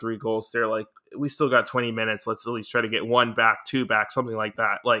down 3 goals, they're we still got 20 minutes. Let's at least try to get 1 back, 2 back, something like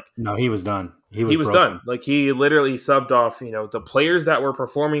that. No, he was done. He was done. He literally subbed off, the players that were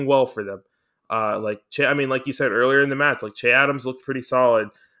performing well for them. Like you said earlier in the match, like Che Adams looked pretty solid.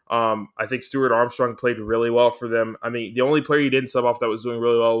 I think Stuart Armstrong played really well for them. I mean, the only player he didn't sub off that was doing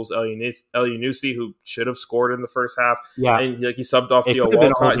really well was El Yunusi, who should have scored in the first half. Yeah, and he subbed off it Theo could have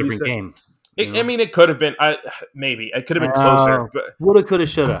been a whole Walcott. different game. I mean, it could have been. Maybe it could have been closer. But woulda, coulda,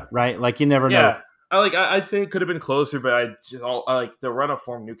 shoulda. Right? Like you never know. I'd say it could have been closer, but I like the run of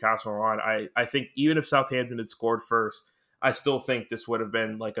form Newcastle were on. I think even if Southampton had scored first, I still think this would have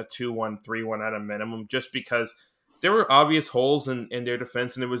been like a 2-1, 3-1 at a minimum, just because there were obvious holes in their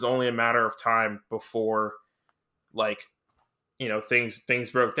defense, and it was only a matter of time before, like, things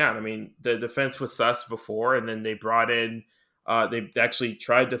broke down. I mean, the defense was sus before, and then they brought in. They actually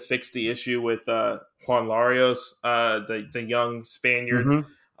tried to fix the issue with Juan Larios, the young Spaniard,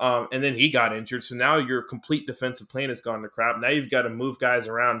 and then he got injured. So now your complete defensive plan has gone to crap. Now you've got to move guys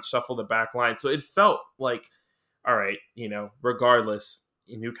around, shuffle the back line. So it felt like, all right, regardless,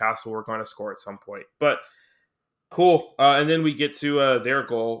 Newcastle were going to score at some point. But cool. And then we get to their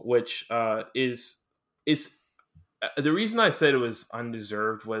goal, which is the reason I said it was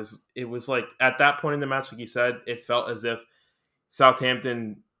undeserved was it was like at that point in the match, like you said, it felt as if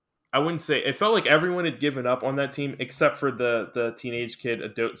Southampton, I wouldn't say, it felt like everyone had given up on that team except for the teenage kid,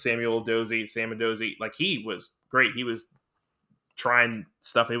 Sam Edozie. Like, he was great. He was trying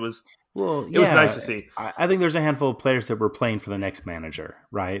stuff. It was nice to see. I think there's a handful of players that were playing for the next manager,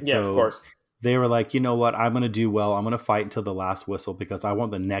 right? Yeah, of course. They were like, you know what? I'm going to do well. I'm going to fight until the last whistle because I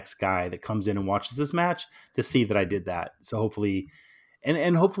want the next guy that comes in and watches this match to see that I did that. So hopefully,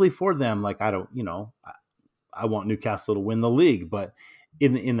 and hopefully for them, like, I want Newcastle to win the league, but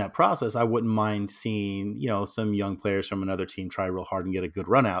in that process, I wouldn't mind seeing, some young players from another team try real hard and get a good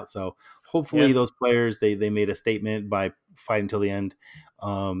run out. So hopefully those players, they made a statement by fighting till the end.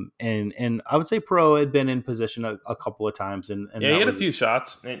 And I would say Perot had been in position a couple of times, and he had a few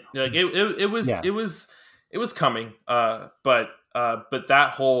shots. And, like it was coming. But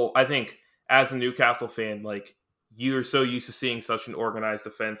that whole, I think as a Newcastle fan, like, you're so used to seeing such an organized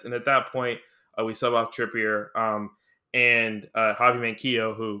defense, and at that point, we sub off Trippier and Javi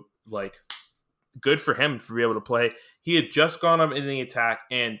Manquillo, who, like, good for him for being able to play. He had just gone up in the attack,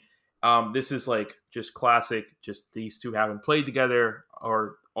 and this is like just classic. Just these two haven't played together,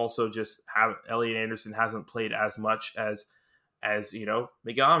 or also just Elliot Anderson hasn't played as much as Miguel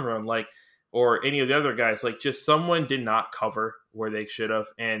Almiron, like, or any of the other guys. Like, just someone did not cover where they should have,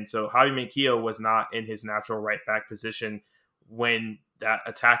 and so Javi Manquillo was not in his natural right back position when that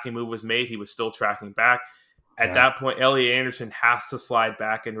attacking move was made. He was still tracking back. At that point, Elliot Anderson has to slide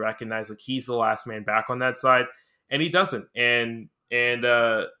back and recognize, like, he's the last man back on that side, and he doesn't. And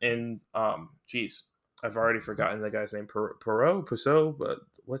geez, I've already forgotten the guy's name. Perot, but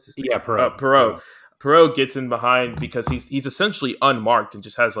what's his name? Yeah, Perot. Perot gets in behind because he's essentially unmarked and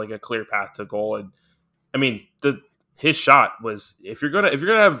just has, like, a clear path to goal. And I mean, his shot was, if you're gonna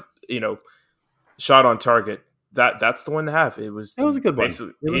have shot on target, that's the one to have. It was a good one.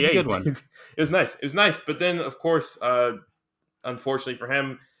 It was a good one. It was nice. It was nice. But then, of course, unfortunately for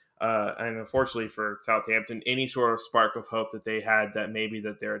him, and unfortunately for Southampton, any sort of spark of hope that they had that maybe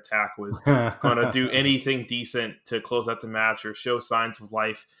that their attack was going to do anything decent to close out the match or show signs of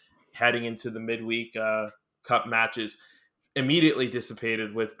life heading into the midweek cup matches immediately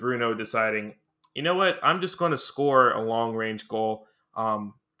dissipated with Bruno deciding, you know what, I'm just going to score a long-range goal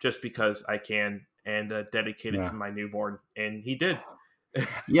just because I can, and dedicate it to my newborn. And he did.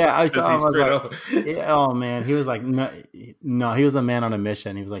 Yeah, I was like, oh man, he was like, no, he was a man on a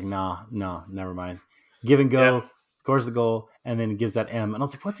mission. He was like, no, never mind. Give and go, scores the goal, and then gives that M. And I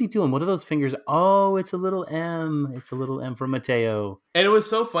was like, what's he doing? What are those fingers? Oh, it's a little M. It's a little M for Mateo. And it was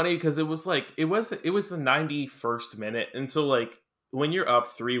so funny because it was like, it was the 91st minute. And so, like, when you're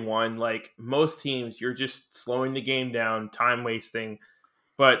up 3-1, like most teams, you're just slowing the game down, time wasting.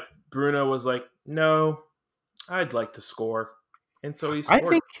 But Bruno was like, no, I'd like to score. And so he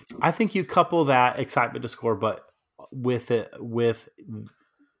scored. I think you couple that excitement to score, but with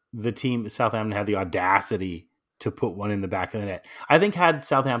the team, Southampton had the audacity to put one in the back of the net. I think had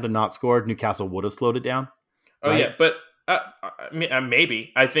Southampton not scored, Newcastle would have slowed it down. Oh, right? Yeah, but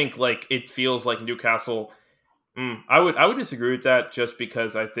maybe. I think, like, it feels like Newcastle. I would disagree with that just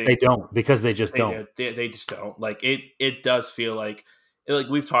because I think they don't, because they just don't. They just don't. Like, it does feel like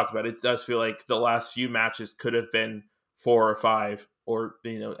we've talked about, it does feel like the last few matches could have been 4 or 5 or,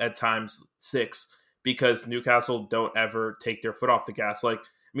 at times 6, because Newcastle don't ever take their foot off the gas. Like,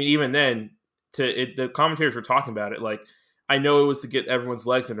 I mean, even then, the commentators were talking about it. Like, I know it was to get everyone's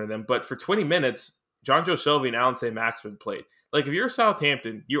legs under them, but for 20 minutes, Jonjo Shelvey and Alan St. Maximin played. Like, if you're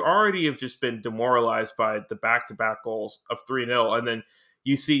Southampton, you already have just been demoralized by the back-to-back goals of 3-0, and then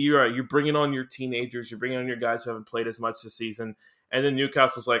you see you're bringing on your teenagers, you're bringing on your guys who haven't played as much this season, and then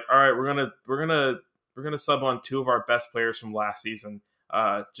Newcastle's like, all right, we're gonna sub on two of our best players from last season.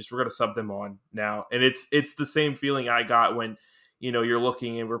 Just we're gonna sub them on now, and it's the same feeling I got when you're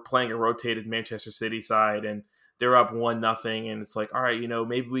looking and we're playing a rotated Manchester City side and they're up 1-0, and it's like, all right,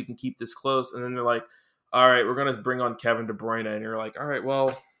 maybe we can keep this close, and then they're like, all right, we're gonna bring on Kevin De Bruyne, and you're like, all right,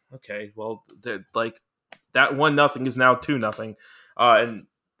 well, okay, well, like that 1-0 is now 2-0, and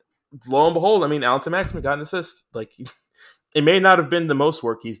lo and behold, I mean, Alton Maximin got an assist. Like, it may not have been the most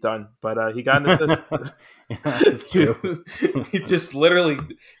work he's done, but he got an assist. Yeah, that's true. He just literally,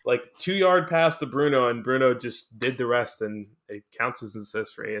 like, 2-yard pass to Bruno, and Bruno just did the rest, and it counts as an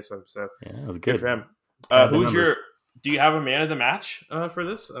assist for ASM. So Yeah, that was good good. for him. Do you have a man of the match for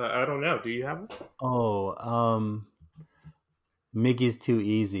this? I don't know. Do you have it? Miggy's too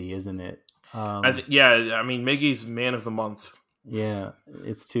easy, isn't it? I mean, Miggy's man of the month. Yeah,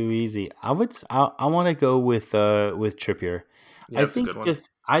 it's too easy. I want to go with Trippier. Yeah, that's a good one.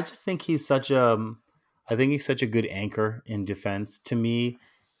 I just think he's such a good anchor in defense. To me,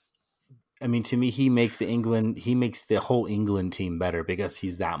 he makes the whole England team better because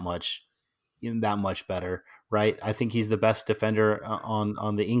he's that much better, right? I think he's the best defender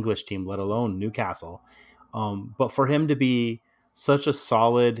on the English team, let alone Newcastle. But for him to be such a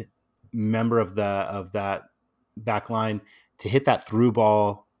solid member of that back line, to hit that through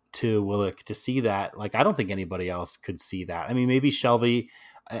ball to Willock, to see that, like, I don't think anybody else could see that. I mean, maybe Shelvey,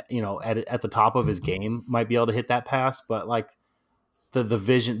 at the top of his game might be able to hit that pass, but like the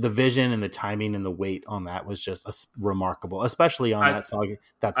vision and the timing and the weight on that was just remarkable, especially on that soggy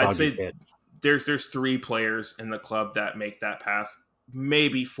pitch. There's 3 players in the club that make that pass.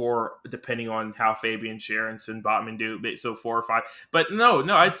 Maybe 4, depending on how Fabian Schär and Botman do. So 4 or 5. But no,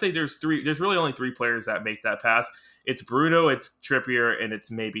 I'd say there's 3. There's really only 3 players that make that pass. It's Bruno, it's Trippier, and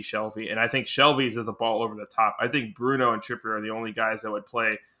it's maybe Shelvey. And I think Shelvey's is a ball over the top. I think Bruno and Trippier are the only guys that would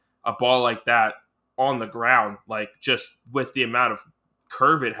play a ball like that on the ground, like, just with the amount of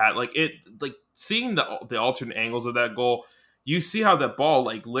curve it had. Like, seeing the alternate angles of that goal, you see how that ball,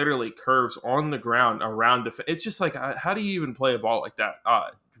 like, literally curves on the ground around. It's just like, how do you even play a ball like that?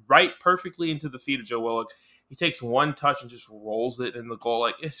 Right perfectly into the feet of Joe Willock. He takes one touch and just rolls it in the goal.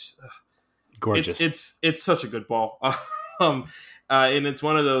 Like, it's gorgeous. It's such a good ball. And it's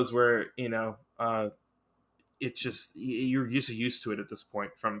one of those where, it's just, you're just used to it at this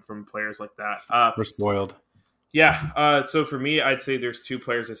point from players like that. We're spoiled. Yeah. So for me, I'd say there's 2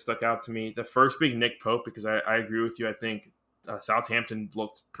 players that stuck out to me. The first being Nick Pope, because I agree with you. I think Southampton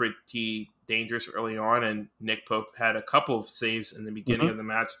looked pretty dangerous early on, and Nick Pope had a couple of saves in the beginning of the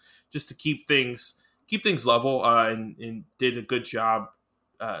match just to keep things level, and did a good job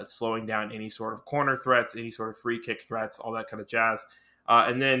slowing down any sort of corner threats, any sort of free kick threats, all that kind of jazz.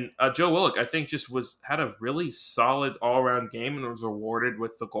 And then Joe Willock, I think, just had a really solid all-around game and was rewarded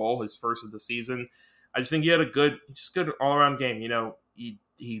with the goal, his first of the season. I just think he had a good all-around game.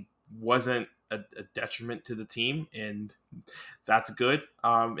 He wasn't a detriment to the team, and that's good.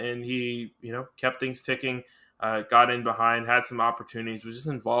 And he, kept things ticking, got in behind, had some opportunities, was just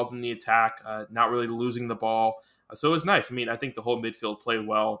involved in the attack, not really losing the ball. So it was nice. I mean, I think the whole midfield played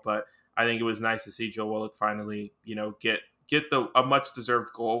well, but I think it was nice to see Joe Willock finally, get a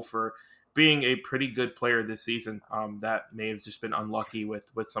much-deserved goal for being a pretty good player this season. That may have just been unlucky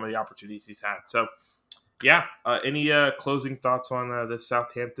with some of the opportunities he's had. So, yeah. Any closing thoughts on this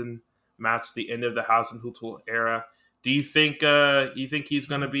Southampton match, the end of the Hasenhüttl era? Do you think he's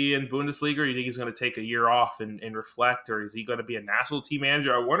going to be in Bundesliga, or do you think he's going to take a year off and reflect, or is he going to be a national team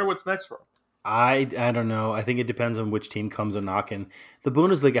manager? I wonder what's next for him. I don't know. I think it depends on which team comes a knocking. The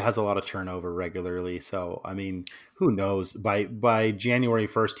Bundesliga has a lot of turnover regularly, so I mean, who knows? By January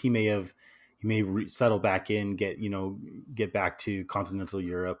 1st, he may settle back in, get back to continental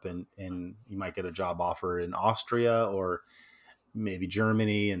Europe, and he might get a job offer in Austria or maybe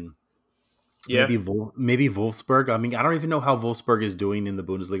Germany, and maybe Wolfsburg. I mean, I don't even know how Wolfsburg is doing in the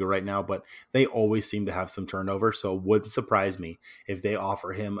Bundesliga right now, but they always seem to have some turnover. So it wouldn't surprise me if they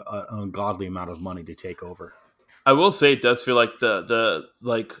offer him an ungodly amount of money to take over. I will say it does feel like the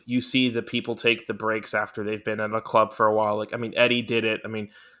you see the people take the breaks after they've been in a club for a while. Like, I mean, Eddie did it. I mean,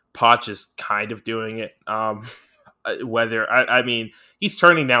 Poch is kind of doing it. I mean, he's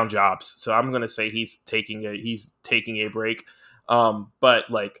turning down jobs, so I'm going to say he's taking a break.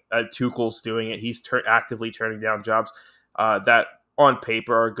 But like Tuchel's doing it. He's actively turning down jobs that on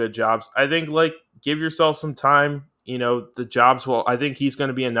paper are good jobs. I think, like, give yourself some time. The jobs will. I think he's going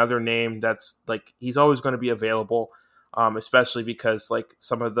to be another name that's like he's always going to be available, especially because like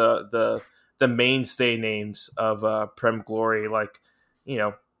some of the mainstay names of Prem Glory, like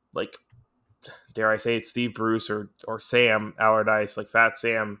like dare I say it, Steve Bruce or Sam Allardyce, like Fat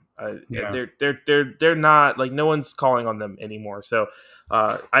Sam. Yeah. They're not like no one's calling on them anymore. So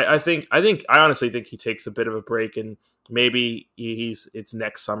I honestly think he takes a bit of a break and maybe it's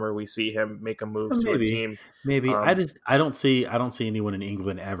next summer we see him make a move to a Maybe, team. maybe. Um, I don't see anyone in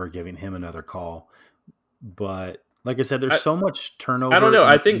England ever giving him another call. But like I said, there's I so much I don't turnover know.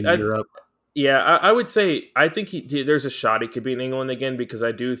 in Europe. Yeah, I would say I think there's a shot he could be in England again because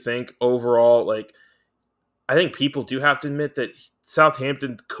I do think overall, like I think people do have to admit that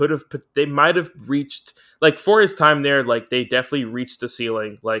Southampton they might have reached like for his time there, like they definitely reached the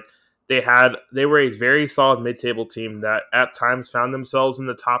ceiling. Like they were a very solid mid-table team that at times found themselves in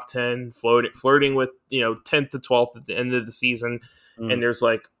the top 10, flirting with 10th to 12th at the end of the season. And Mm. there's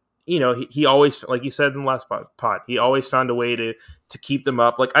like he always, like you said in the last pod, he always found a way to keep them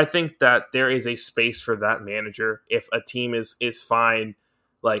up. Like I think that there is a space for that manager if a team is fine.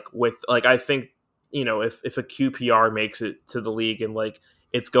 Like with like I think if a QPR makes it to the league and like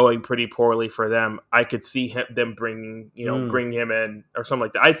it's going pretty poorly for them, I could see them Mm. bring him in or something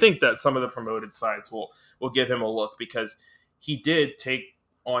like that. I think that some of the promoted sides will give him a look because he did take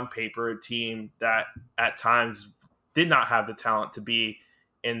on paper a team that at times did not have the talent to be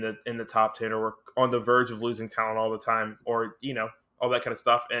in the top 10 or were on the verge of losing talent all the time or all that kind of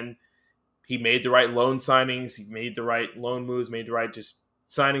stuff. And he made the right loan signings, he made the right loan moves, made the right just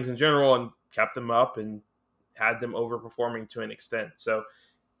signings in general, and kept them up and had them overperforming to an extent. So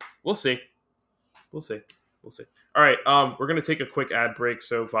we'll see. We'll see. We'll see. All right. We're gonna take a quick ad break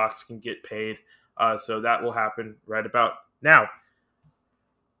so Vox can get paid. So that will happen right about now.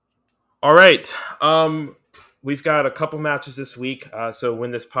 All right. We've got a couple matches this week. So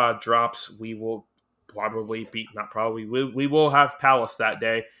when this pod drops, we will probably beat not probably we will have Palace that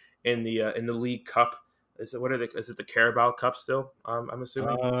day in the League Cup. Is it the Carabao Cup still? I'm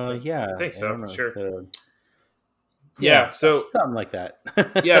assuming. Yeah. I think I so. don't know. Sure. Yeah, Yeah. So something like that.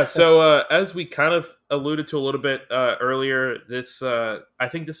 yeah. So as we kind of alluded to a little bit earlier, this I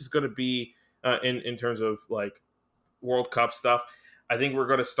think this is going to be in terms of like World Cup stuff. I think we're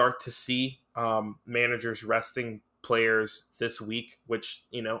going to start to see managers resting players this week, which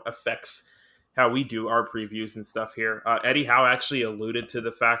affects how we do our previews and stuff here. Eddie Howe actually alluded to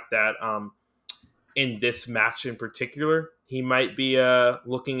the fact that in this match in particular, he might be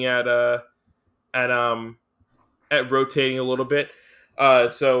looking at rotating a little bit.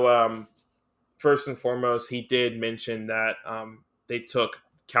 So first and foremost, he did mention that they took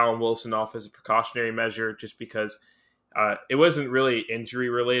Callum Wilson off as a precautionary measure just because it wasn't really injury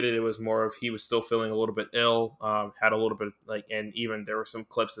related. It was more of he was still feeling a little bit ill, had a little bit and even there were some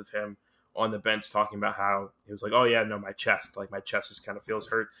clips of him on the bench talking about how he was like, oh yeah, no, my chest just kind of feels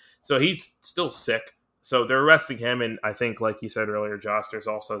hurt. So he's still sick. So they're resting him. And I think, like you said earlier, Josh, there's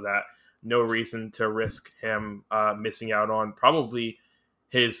also that no reason to risk him missing out on probably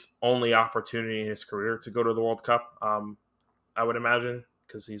his only opportunity in his career to go to the World Cup. I would imagine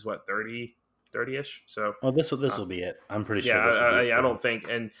because he's 30-ish. So Well, this will be it. I'm pretty yeah, sure this will be it. I don't think.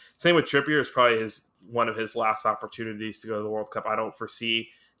 And same with Trippier is probably one of his last opportunities to go to the World Cup. I don't foresee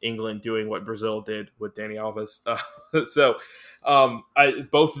England doing what Brazil did with Dani Alves. So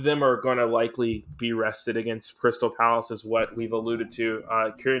both of them are going to likely be rested against Crystal Palace, is what we've alluded to.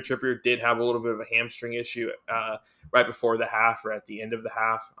 Kieran Trippier did have a little bit of a hamstring issue right before the half or at the end of the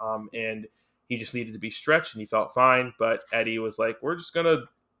half, and he just needed to be stretched, and he felt fine. But Eddie was like, "We're just going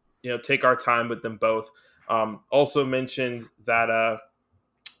to take our time with them both." Also mentioned that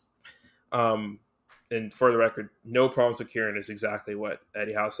and for the record, no problems with Kieran is exactly what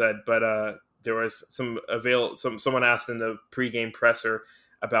Eddie Howe said. But there was someone asked in the pregame presser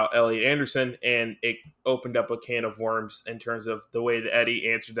about Elliot Anderson, and it opened up a can of worms in terms of the way that Eddie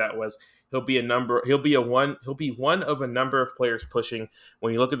answered that was he'll be one of a number of players pushing.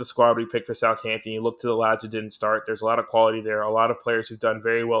 When you look at the squad we picked for Southampton, you look to the lads who didn't start. There's a lot of quality there, a lot of players who've done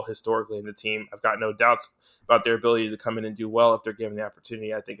very well historically in the team. I've got no doubts about their ability to come in and do well if they're given the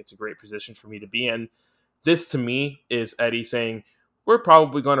opportunity. I think it's a great position for me to be in. This, to me, is Eddie saying, we're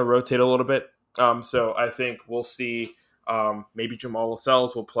probably going to rotate a little bit. So I think we'll see maybe Jamal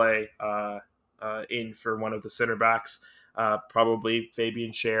Lascelles will play in for one of the center backs, probably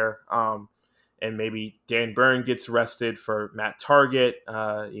Fabian Schär. And maybe Dan Burn gets rested for Matt Targett,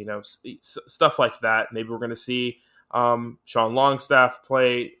 stuff like that. Maybe we're going to see Sean Longstaff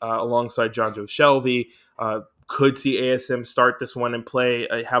play alongside John Joe Shelby. Could see ASM start this one and play,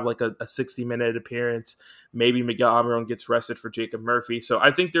 have like a 60-minute appearance. Maybe Miguel Almiron gets rested for Jacob Murphy. So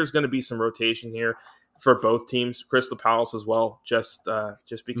I think there's going to be some rotation here for both teams, Crystal Palace as well, just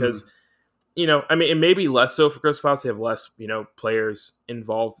because I mean, it may be less so for Crystal Palace. They have less, players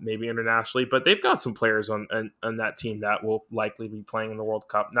involved, maybe internationally, but they've got some players on that team that will likely be playing in the World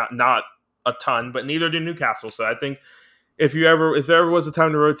Cup. Not a ton, but neither do Newcastle. So I think if there ever was a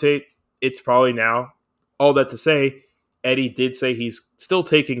time to rotate, it's probably now. All that to say, Eddie did say he's still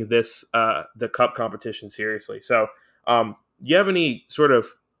taking the cup competition seriously. So, you have any sort of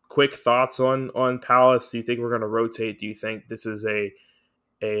quick thoughts on Palace? Do you think we're going to rotate? Do you think this is a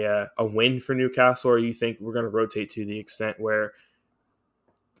win for Newcastle, or you think we're going to rotate to the extent where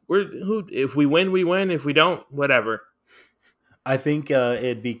if we win, we win. If we don't, whatever. I think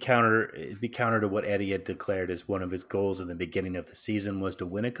it'd be counter to what Eddie had declared as one of his goals in the beginning of the season was to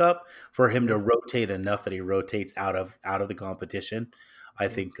win a cup. For him to rotate enough that he rotates out of the competition, I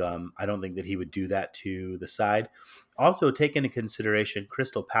think I don't think that he would do that to the side. Also, take into consideration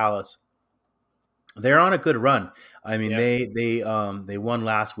Crystal Palace. They're on a good run. I mean, they won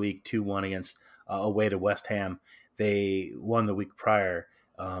last week 2-1 against away to West Ham. They won the week prior.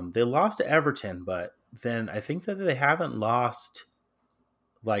 They lost to Everton, but then I think that they haven't lost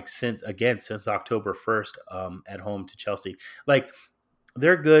since October 1st at home to Chelsea. Like,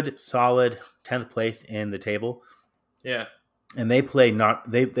 they're good, solid 10th place in the table. Yeah. And they play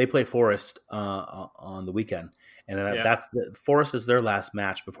Forest on the weekend. And Forest is their last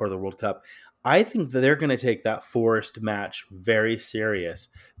match before the World Cup. I think that they're going to take that Forest match very serious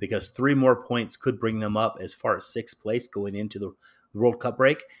because 3 more points could bring them up as far as 6th place going into the World Cup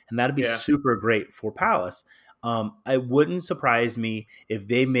break, and that'd be super great for Palace. It wouldn't surprise me if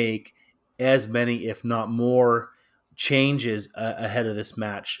they make as many, if not more, changes ahead of this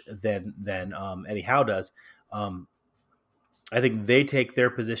match than Eddie Howe does. I think they take their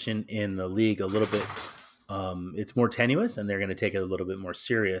position in the league a little bit. It's more tenuous, and they're going to take it a little bit more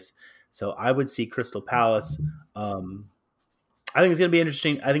serious. So I would see Crystal Palace. I think it's going to be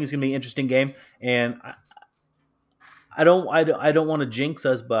interesting. I think it's going to be an interesting game, and I don't want to jinx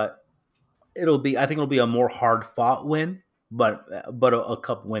us, but I think it'll be a more hard fought win, but a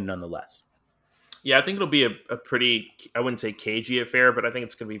cup win nonetheless. Yeah, I think it'll be a pretty, I wouldn't say cagey affair, but I think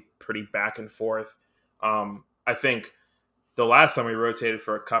it's going to be pretty back and forth. I think the last time we rotated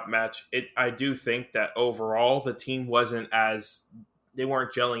for a cup match, I do think that overall the team they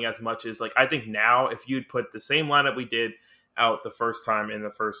weren't gelling as much as, I think now if you'd put the same lineup we did out the first time and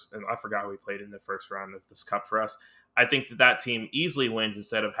I forgot we played in the first round of this cup for us, I think that team easily wins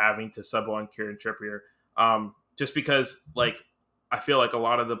instead of having to sub on Kieran Trippier. Just because, I feel like a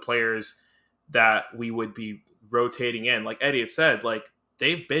lot of the players that we would be rotating in, like Eddie has said,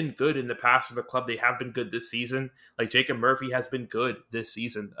 they've been good in the past for the club. They have been good this season. Jacob Murphy has been good this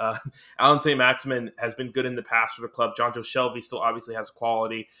season. Alan St. Maximin has been good in the past for the club. Jonjo Shelvey still obviously has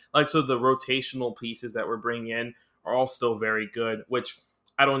quality. So the rotational pieces that we're bringing in are all still very good, which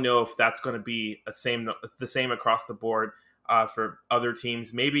I don't know if that's going to be the same across the board for other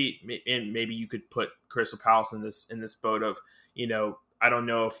teams. Maybe you could put Crystal Palace in this boat of, I don't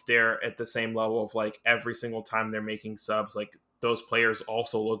know if they're at the same level of every single time they're making subs, those players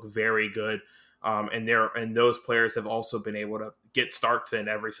also look very good. And those players have also been able to get starts in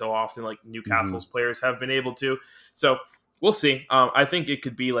every so often, like Newcastle's players have been able to. So we'll see. I think it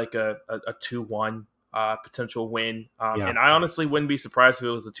could be a 2-1 potential win. And I honestly wouldn't be surprised if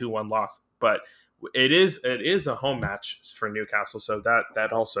it was a 2-1 loss, but it is a home match for Newcastle. So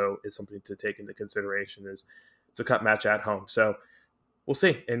that also is something to take into consideration. Is it's a cup match at home. So we'll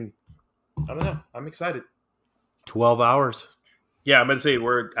see. And I don't know. I'm excited. 12 hours. Yeah, I'm going to say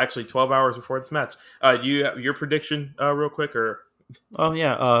we're actually 12 hours before this match. You have your prediction real quick, or? Oh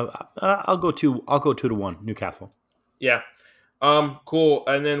yeah, I'll go 2-1 Newcastle. Yeah, cool.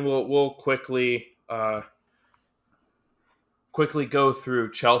 And then we'll quickly go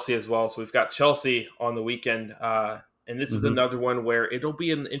through Chelsea as well. So we've got Chelsea on the weekend, and this is another one where it'll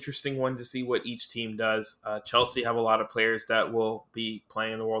be an interesting one to see what each team does. Chelsea have a lot of players that will be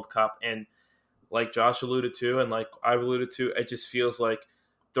playing in the World Cup, and like Josh alluded to, and like I've alluded to, it just feels like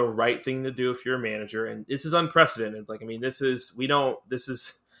the right thing to do if you're a manager. And this is unprecedented. We don't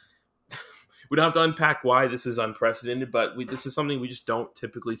have to unpack why this is unprecedented, but this is something we just don't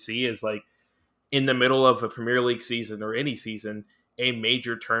typically see is in the middle of a Premier League season or any season, a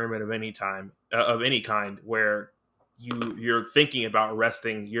major tournament of any kind where you're thinking about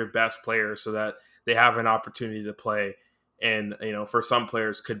resting your best players so that they have an opportunity to play. And, for some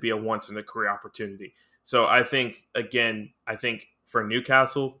players could be a once in a career opportunity. So I think for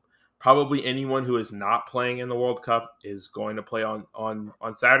Newcastle, probably anyone who is not playing in the World Cup is going to play on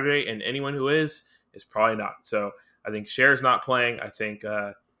Saturday, and anyone who is probably not. So I think Cher's not playing. I think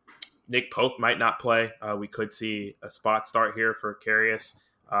Nick Pope might not play. We could see a spot start here for Karius.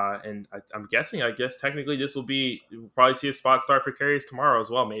 And I'm guessing, I guess technically this will be, we'll probably see a spot start for Karius tomorrow as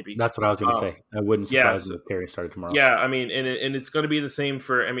well, maybe. That's what I was going to say. I wouldn't surprise Yes. me if Perry started tomorrow. Yeah, I mean, and it's going to be the same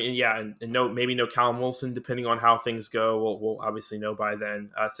for, I mean, yeah, and no, maybe no Callum Wilson, depending on how things go. We'll obviously know by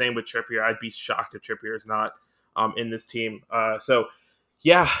then. Same with Trippier. I'd be shocked if Trippier is not in this team. So,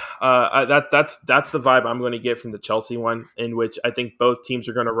 yeah, that's the vibe I'm going to get from the Chelsea one, in which I think both teams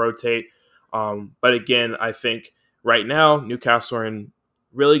are going to rotate. But again, I think right now Newcastle are in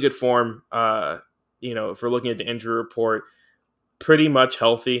really good form. If we're looking at the injury report, pretty much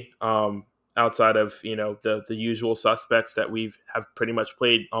healthy. Outside of the usual suspects that have pretty much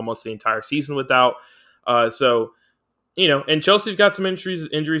played almost the entire season without. And Chelsea's got some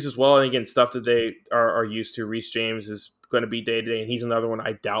injuries as well. And again, stuff that they are used to. Reece James is going to be day-to-day, and he's another one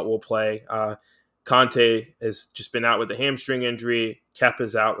I doubt will play. Conte has just been out with a hamstring injury. Kepa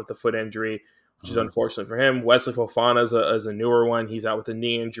is out with the foot injury, which is unfortunate for him. Wesley Fofana is a newer one. He's out with a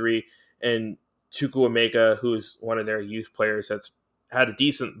knee injury. And Chukwuemeka, who is one of their youth players that's had a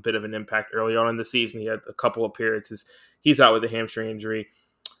decent bit of an impact early on in the season. He had a couple appearances. He's out with a hamstring injury.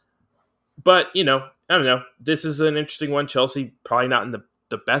 But, I don't know. This is an interesting one. Chelsea probably not in the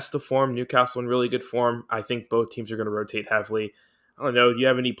best of form. Newcastle in really good form. I think both teams are going to rotate heavily. I don't know. Do you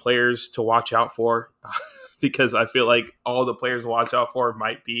have any players to watch out for? Because I feel like all the players to watch out for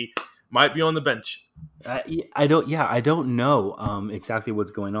might be on the bench. I don't know exactly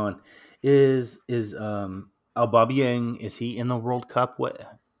what's going on. Is Aubameyang, is he in the World Cup?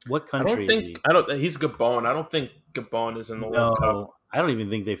 What country is he? He's Gabon. I don't think Gabon is in the World Cup. I don't even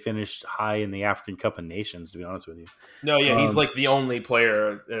think they finished high in the African Cup of Nations, to be honest with you. No, yeah, he's like the only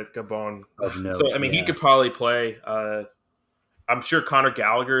player at Gabon. So I mean, he could probably play. I'm sure Conor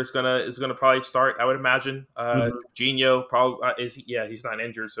Gallagher is gonna probably start. I would imagine. Jorginho probably he's not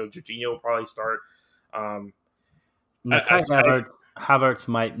injured, so Jorginho will probably start. Havertz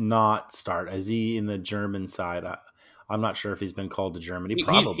might not start. Is he in the German side? I'm not sure if he's been called to Germany.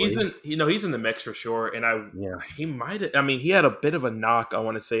 Probably he's in the mix for sure. And he might. I mean, he had a bit of a knock, I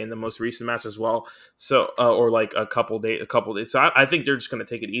want to say, in the most recent match as well. So or like a couple days. So I think they're just going to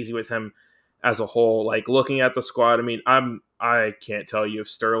take it easy with him as a whole. Like looking at the squad, I mean, I can't tell you if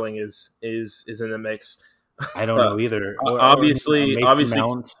Sterling is in the mix. I don't know either. Obviously,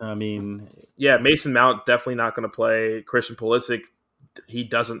 Mount. I mean, yeah, Mason Mount definitely not going to play. Christian Pulisic, he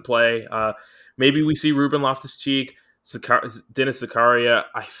doesn't play. Maybe we see Ruben Loftus-Cheek, Dennis Zakaria.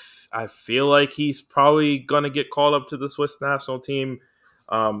 I feel like he's probably going to get called up to the Swiss national team.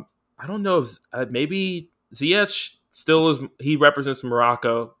 I don't know if maybe Ziyech still is. He represents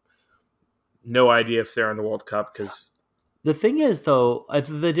Morocco. No idea if they're in the World Cup because. The thing is, though,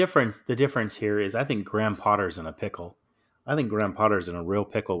 the difference here is I think Graham Potter's in a pickle. I think Graham Potter's in a real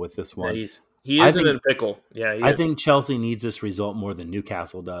pickle with this one. Yeah, he is in a pickle. Yeah, I think Chelsea needs this result more than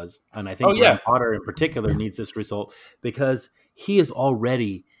Newcastle does, and I think Graham Potter in particular needs this result because he is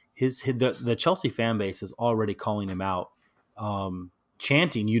already the Chelsea fan base is already calling him out,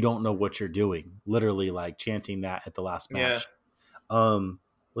 chanting "You don't know what you're doing," literally like chanting that at the last match. Yeah.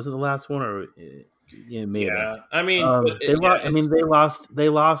 Was it the last one or? Yeah, maybe. Yeah, I mean, they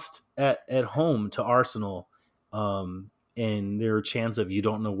lost at home to Arsenal, and there are chants of "You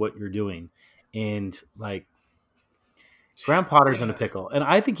don't know what you're doing," and like Graham Potter's in a pickle, and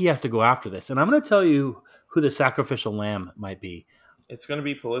I think he has to go after this. And I'm going to tell you who the sacrificial lamb might be. It's going to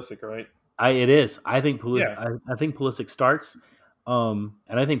be Pulisic, right? It is. I think Pulisic. Yeah. I think Pulisic starts, and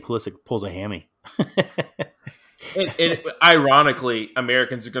I think Pulisic pulls a hammy. And ironically,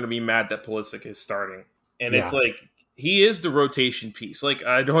 Americans are going to be mad that Pulisic is starting, and it's like he is the rotation piece. Like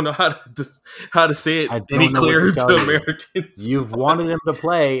I don't know how to say it any clearer to Americans. You've wanted him to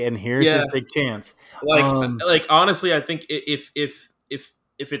play, and here's his big chance. Like honestly, I think if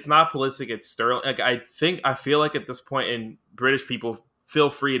it's not Pulisic, it's Sterling. Like I feel like at this point, and British people feel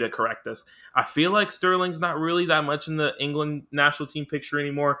free to correct us. I feel like Sterling's not really that much in the England national team picture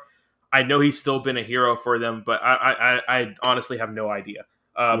anymore. I know he's still been a hero for them, but I honestly have no idea.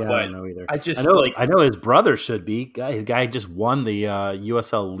 I don't know either. I know his brother should be. His guy just won the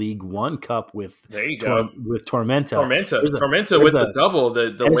USL League One Cup with with Tormenta. Tormenta with the double,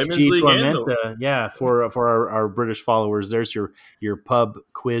 the women's league. Tormenta, for our British followers, there's your pub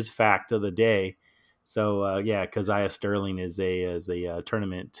quiz fact of the day. So Keziah Sterling is a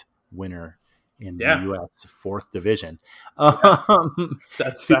tournament winner in the U.S. 4th division.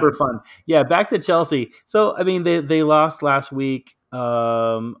 That's super fun. Yeah, back to Chelsea. So, I mean, they lost last week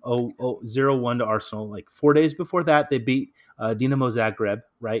 0-1 to Arsenal. Like 4 days before that, they beat Dinamo Zagreb,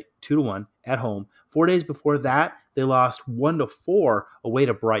 right? 2-1 at home. 4 days before that, they lost 1-4 away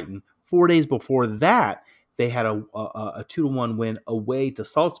to Brighton. 4 days before that, they had a 2-1 win away to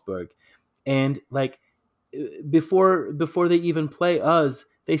Salzburg, and like before they even play us,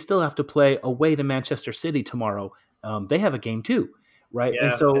 they still have to play away to Manchester City tomorrow. They have a game too, right? And Yeah,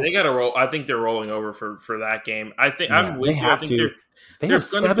 and so they got to roll. I think they're rolling over for that game. I think yeah, I'm they with you. I have think to. They have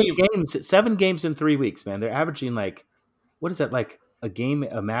there's going to be 7 games in 3 weeks, man. They're averaging like, what is that, like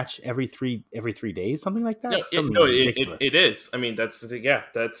a match every 3 days, something like no, that. Something ridiculous. it is. I mean, that's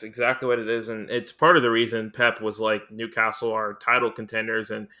exactly what it is, and it's part of the reason Pep was like Newcastle are title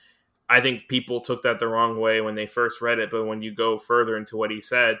contenders, and I think people took that the wrong way when they first read it. But when you go further into what he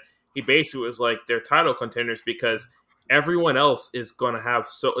said, he basically was like they're title contenders because everyone else is going to have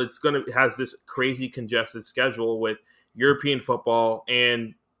has this crazy congested schedule with European football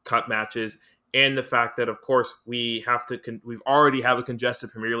and cup matches, and the fact that of course we've already have a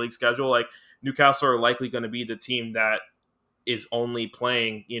congested Premier League schedule. Like Newcastle are likely going to be the team that is only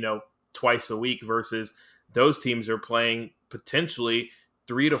playing twice a week versus those teams are playing potentially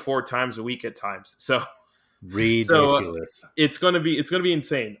 3 to 4 times a week at times. So Ridiculous. it's gonna be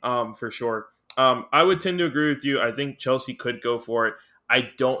insane, for sure. I would tend to agree with you. I think Chelsea could go for it.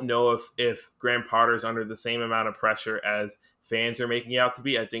 I don't know if Graham Potter's under the same amount of pressure as fans are making it out to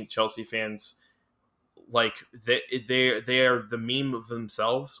be. I think Chelsea fans, like they are the meme of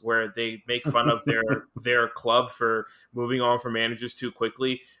themselves, where they make fun of their club for moving on from managers too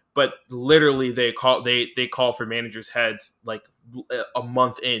quickly. But literally, they call for managers' heads like a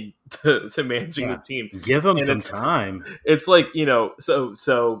month in to managing the team. Give them some time. It's like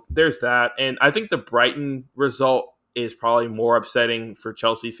so there's that, and I think the Brighton result is probably more upsetting for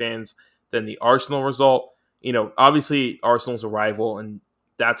Chelsea fans than the Arsenal result. Obviously Arsenal's a rival, and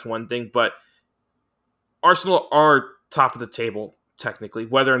that's one thing, but Arsenal are top of the table technically.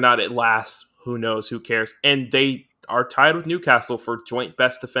 Whether or not it lasts, who knows? Who cares? And they are tied with Newcastle for joint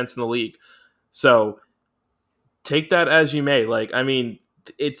best defense in the league. So take that as you may. Like, I mean,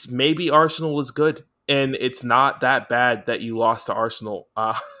 it's maybe Arsenal is good, and it's not that bad that you lost to Arsenal.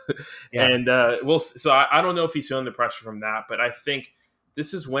 And I don't know if he's feeling the pressure from that, but I think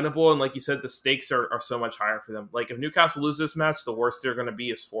this is winnable. And like you said, the stakes are so much higher for them. Like if Newcastle lose this match, the worst they're going to be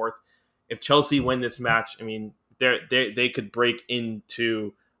is 4th. If Chelsea win this match, I mean, they could break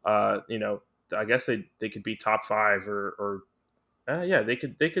into, I guess they could be top 5 they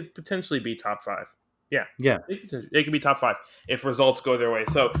could potentially be top 5. Yeah. They could be top 5 if results go their way.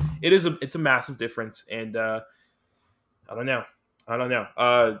 So it's a massive difference, and I don't know.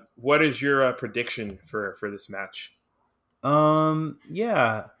 What is your prediction for this match?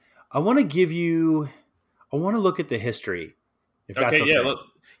 Yeah, I want to look at the history. If that's okay.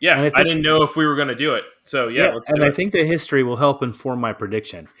 Yeah. I didn't know if we were going to do it. So let's do it. I think the history will help inform my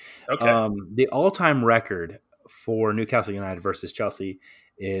prediction. Okay. The all-time record for Newcastle United versus Chelsea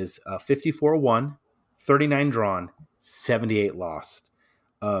is 54 won, 39 drawn, 78 lost.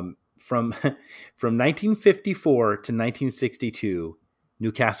 From 1954 to 1962,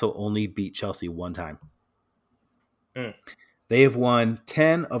 Newcastle only beat Chelsea 1 time. They have won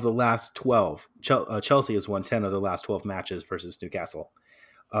 10 of the last 12. Chelsea has won 10 of the last 12 matches versus Newcastle.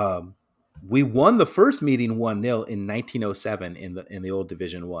 We won the first meeting 1-0 in 1907 in the old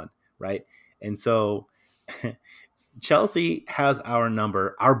Division 1, right? And so Chelsea has our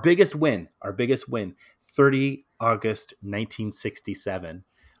number, our biggest win, 30 August 1967.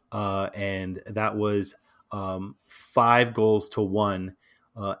 And that was 5-1.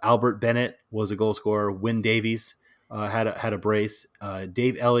 Albert Bennett was a goal scorer. Wyn Davies had a brace.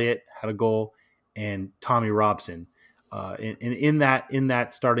 Dave Elliott had a goal, and Tommy Robson. In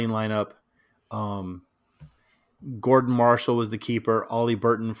that starting lineup, Gordon Marshall was the keeper. Ollie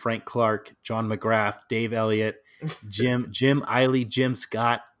Burton, Frank Clark, John McGrath, Dave Elliott, Jim Eiley, Jim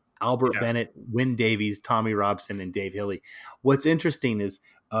Scott, Albert Bennett, Wyn Davies, Tommy Robson, and Dave Hilly. What's interesting is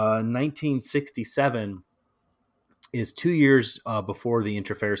 1967 is 2 years before the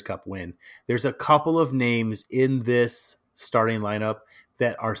Interfares Cup win. There's a couple of names in this starting lineup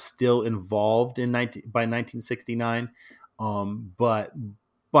that are still involved by 1969, but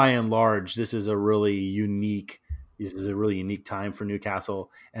by and large, this is a really unique time for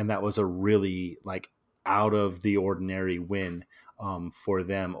Newcastle, and that was a really out of the ordinary win for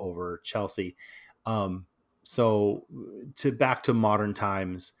them over Chelsea. So back to modern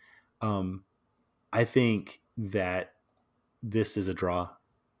times, I think that this is a draw.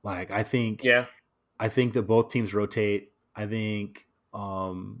 I think that both teams rotate. I think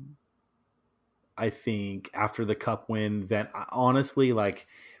after the cup win, that honestly,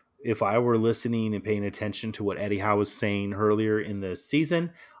 if I were listening and paying attention to what Eddie Howe was saying earlier in the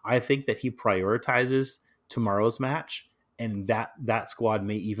season, I think that he prioritizes tomorrow's match, and that squad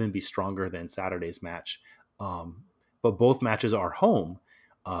may even be stronger than Saturday's match. but both matches are home.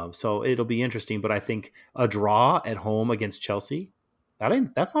 So it'll be interesting. But I think a draw at home against Chelsea,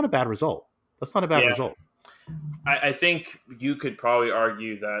 that's not a bad result. That's not a bad Yeah, result. I think you could probably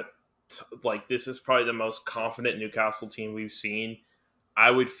argue that like this is probably the most confident Newcastle team we've seen. I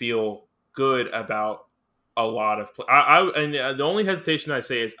would feel good about a lot of the only hesitation I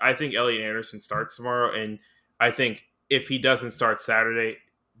say is I think Elliot Anderson starts tomorrow, and I think if he doesn't start Saturday,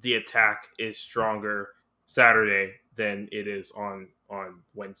 the attack is stronger Saturday than it is on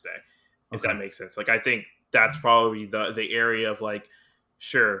Wednesday. If that makes sense. Like I think that's probably the area of like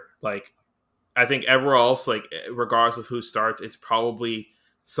sure, like I think everywhere else, like regardless of who starts, it's probably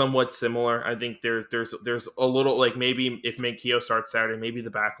somewhat similar. I think there's a little like maybe if Manquillo starts Saturday, maybe the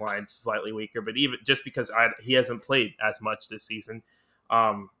back line's slightly weaker, but even just because he hasn't played as much this season.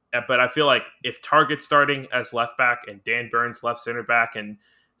 But I feel like if Target's starting as left back and Dan Burns left center back and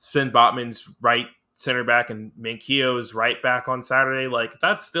Finn Botman's right center back and Manquillo's right back on Saturday, like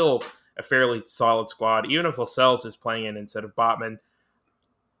that's still a fairly solid squad. Even if Lascelles is playing in instead of Botman,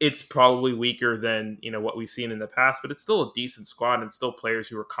 it's probably weaker than what we've seen in the past, but it's still a decent squad and still players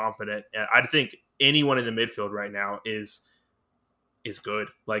who are confident. And I think anyone in the midfield right now is good.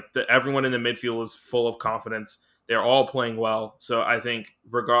 Like everyone in the midfield is full of confidence. They're all playing well. So I think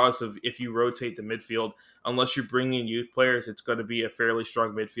regardless of if you rotate the midfield, unless you're bringing youth players, it's going to be a fairly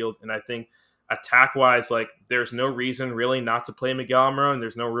strong midfield. And I think attack wise, like there's no reason really not to play Miguel Almiron, and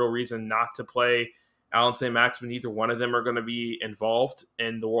there's no real reason not to play Alan St. Maximin. Neither one of them are going to be involved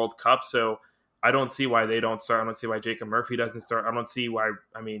in the World Cup. So I don't see why they don't start. I don't see why Jacob Murphy doesn't start. I don't see why,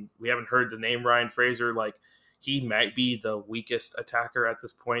 we haven't heard the name Ryan Fraser. Like he might be the weakest attacker at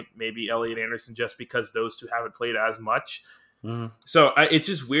this point. Maybe Elliot Anderson, just because those two haven't played as much. So it's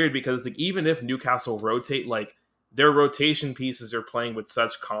just weird because like, even if Newcastle rotate, like their rotation pieces are playing with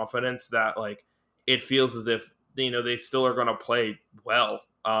such confidence that like it feels as if they still are going to play well.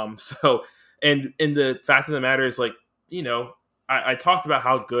 And the fact of the matter is like I talked about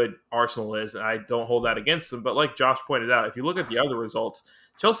how good Arsenal is, and I don't hold that against them. But like Josh pointed out, if you look at the other results,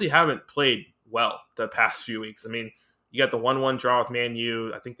 Chelsea haven't played well the past few weeks. I mean, you got the 1-1 draw with Man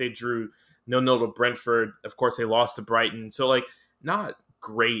U. I think they drew 0-0 to Brentford. Of course, they lost to Brighton. So, like, not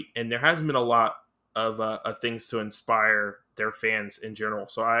great. And there hasn't been a lot of things to inspire their fans in general.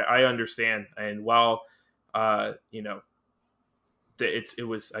 So I understand. And while, it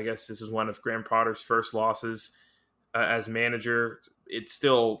was, I guess this was one of Graham Potter's first losses as manager, it's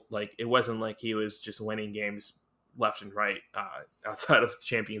still, like, it wasn't like he was just winning games left and right outside of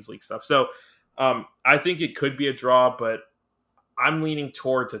Champions League stuff. So I think it could be a draw, but I'm leaning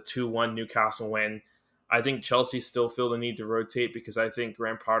towards a 2-1 Newcastle win. I think Chelsea still feel the need to rotate because I think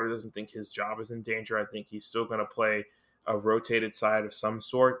Graham Potter doesn't think his job is in danger. I think he's still going to play a rotated side of some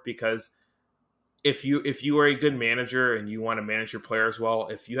sort because if you are a good manager and you want to manage your players well,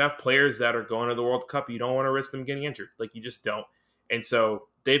 if you have players that are going to the World Cup, you don't want to risk them getting injured. Like, you just don't. And so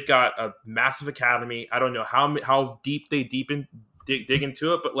they've got a massive academy. I don't know how deep they dig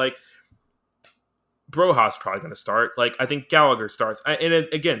into it, but like Broha's probably going to start. Like, I think Gallagher starts. And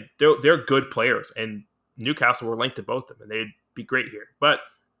again, they're good players, and Newcastle were linked to both of them, and they'd be great here. But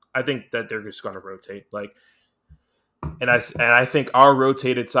I think that they're just going to rotate. Like, and I think our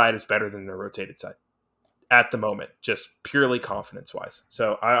rotated side is better than their rotated side at the moment, just purely confidence wise.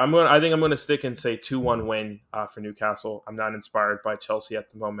 So I think I'm going to stick and say 2-1 win for Newcastle. I'm not inspired by Chelsea at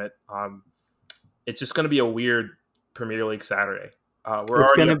the moment. It's just going to be a weird Premier League Saturday.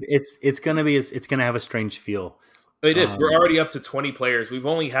 It's gonna have a strange feel. It is. We're already up to 20 players. We've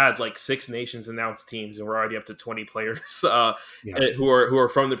only had like 6 nations announced teams, and we're already up to 20 players who are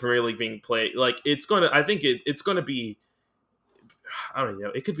from the Premier League being played. Like, it's going to. I think it's going to be. I don't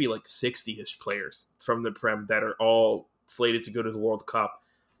know. It could be like 60-ish players from the Prem that are all slated to go to the World Cup.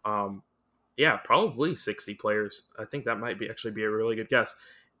 Yeah, probably 60 players. I think that might actually be a really good guess.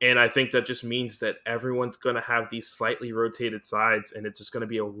 And I think that just means that everyone's going to have these slightly rotated sides, and it's just going to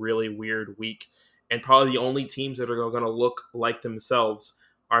be a really weird week. And probably the only teams that are going to look like themselves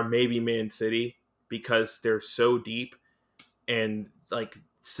are maybe Man City, because they're so deep and like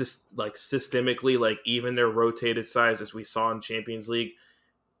systemically, like even their rotated sides, as we saw in Champions League,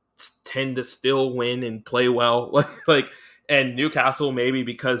 tend to still win and play well. And Newcastle maybe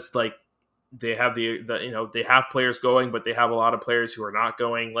because like they have they have players going, but they have a lot of players who are not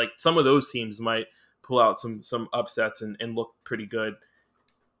going. Like, some of those teams might pull out some upsets and look pretty good.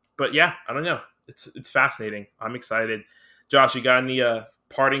 But yeah, I don't know. It's fascinating. I'm excited. Josh, you got any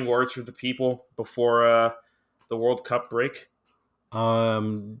parting words for the people before the World Cup break?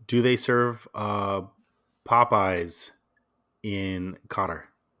 Do they serve Popeyes in Qatar?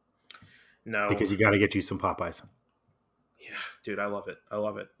 No. Because you got to get you some Popeyes. Yeah, dude, I love it. I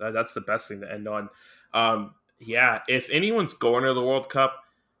love it. That's the best thing to end on. Yeah, if anyone's going to the World Cup,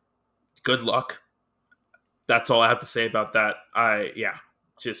 good luck. That's all I have to say about that. I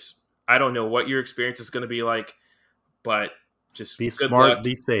don't know what your experience is going to be like, but just be good smart, luck.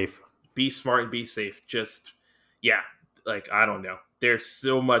 be safe. Be smart and be safe. Just, yeah, like, I don't know. There's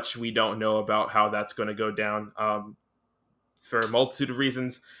so much we don't know about how that's going to go down for a multitude of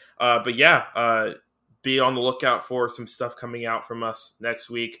reasons. But yeah, be on the lookout for some stuff coming out from us next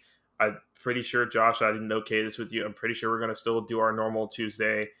week. I'm pretty sure, Josh, I didn't okay this with you. I'm pretty sure we're going to still do our normal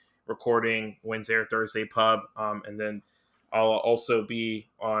Tuesday recording, Wednesday or Thursday pub. And then I'll also be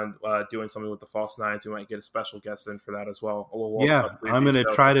on doing something with the False Nines. We might get a special guest in for that as well. Yeah, I'm going to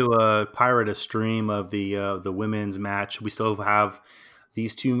try to pirate a stream of the women's match. We still have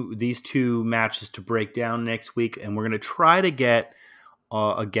these two matches to break down next week, and we're going to try to get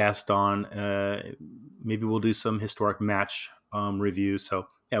a guest on. Maybe we'll do some historic match reviews. So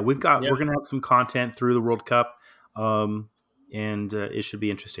yeah, we're going to have some content through the World Cup, and it should be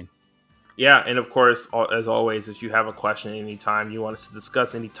interesting. Yeah, and of course, as always, if you have a question at any time, you want us to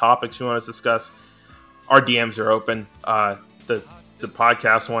discuss any topics you want us to discuss, our DMs are open. The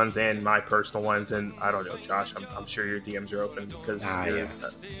podcast ones and my personal ones, and I don't know, Josh, I'm sure your DMs are open because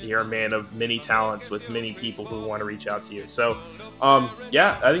you're a man of many talents with many people who want to reach out to you. So,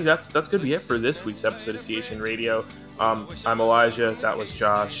 yeah, I think that's going to be it for this week's episode of CHN Radio. I'm Elijah. That was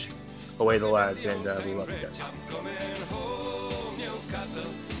Josh. Away the lads, and we love you guys.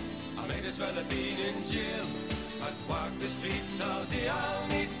 Well, I've been in jail. I'd walk the streets all day. I'll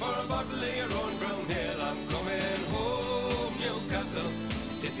need for a bottle of your own brown ale. I'm coming home, Newcastle.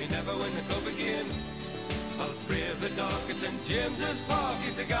 If you never win the cup again, I'll brave the dark at St. James's Park.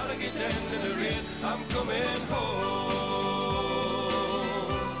 If the Gallagher end in the rain, I'm coming home.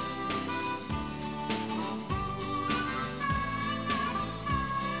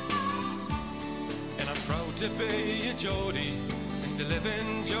 And I'm proud to be a Geordie. To live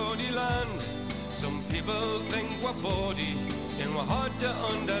in Geordie land. Some people think we're bawdy and we're hard to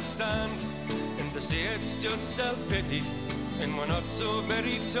understand, and they say it's just self-pity and we're not so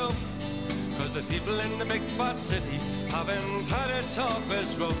very tough, cause the people in the big fat city haven't had it half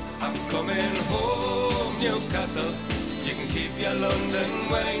as rough. I'm coming home, Newcastle. You can keep your London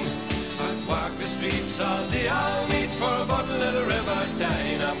wine. I'd walk the streets all day. I'll meet for a bottle of the River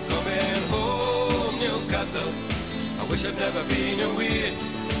Tyne. I'm coming home, Newcastle. I wish I'd never been away.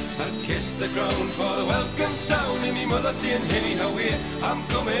 I'd kiss the ground for the welcome sound and me mother saying, "Henny, how are you? I'm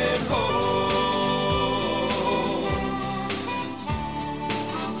coming home."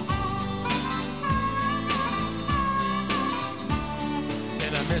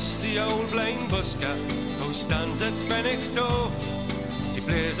 And I miss the old blind busker who stands at Fenwick's door. He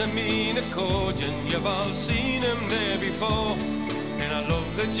plays a mean accordion, you've all seen him there before. And I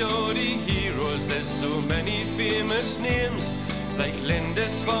love the Geordie heroes, there's so many famous names, like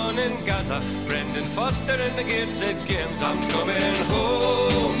Lindisfarne and Gaza, Brendan Foster and the Gateshead Games. I'm coming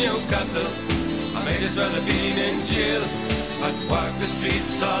home, Newcastle. I might as well have been in jail. I'd walk the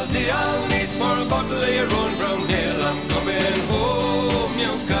streets all day. I'll need for a bottle of your own brown ale. I'm coming home,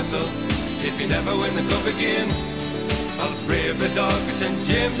 Newcastle. If you never win the cup again, I'll brave the dark at St.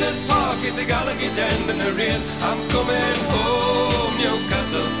 James's Park at the Gallagher end in the rain. I'm coming home,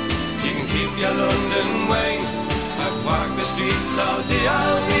 Newcastle. You can keep your London wine. I'd walk the streets all day.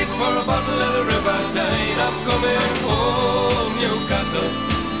 I'll need for a bottle of the River Tyne. I'm coming home, Newcastle.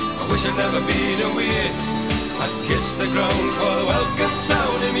 I wish I'd never been away. I'd kiss the ground for the welcome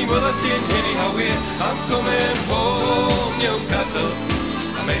sound and me mother saying, "Henny, how are you?" I'm coming home, Newcastle.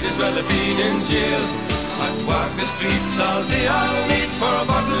 I might as well have been in jail. I'd walk the streets all day. I'll need for a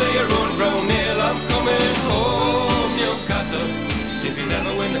bottle of your own brown ale. I'm coming home, Newcastle. If you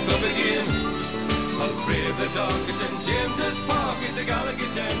never win the cup again, I'll brave the dark at St. James's Park at the Gallagher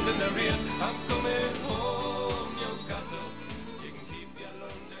end in the rain.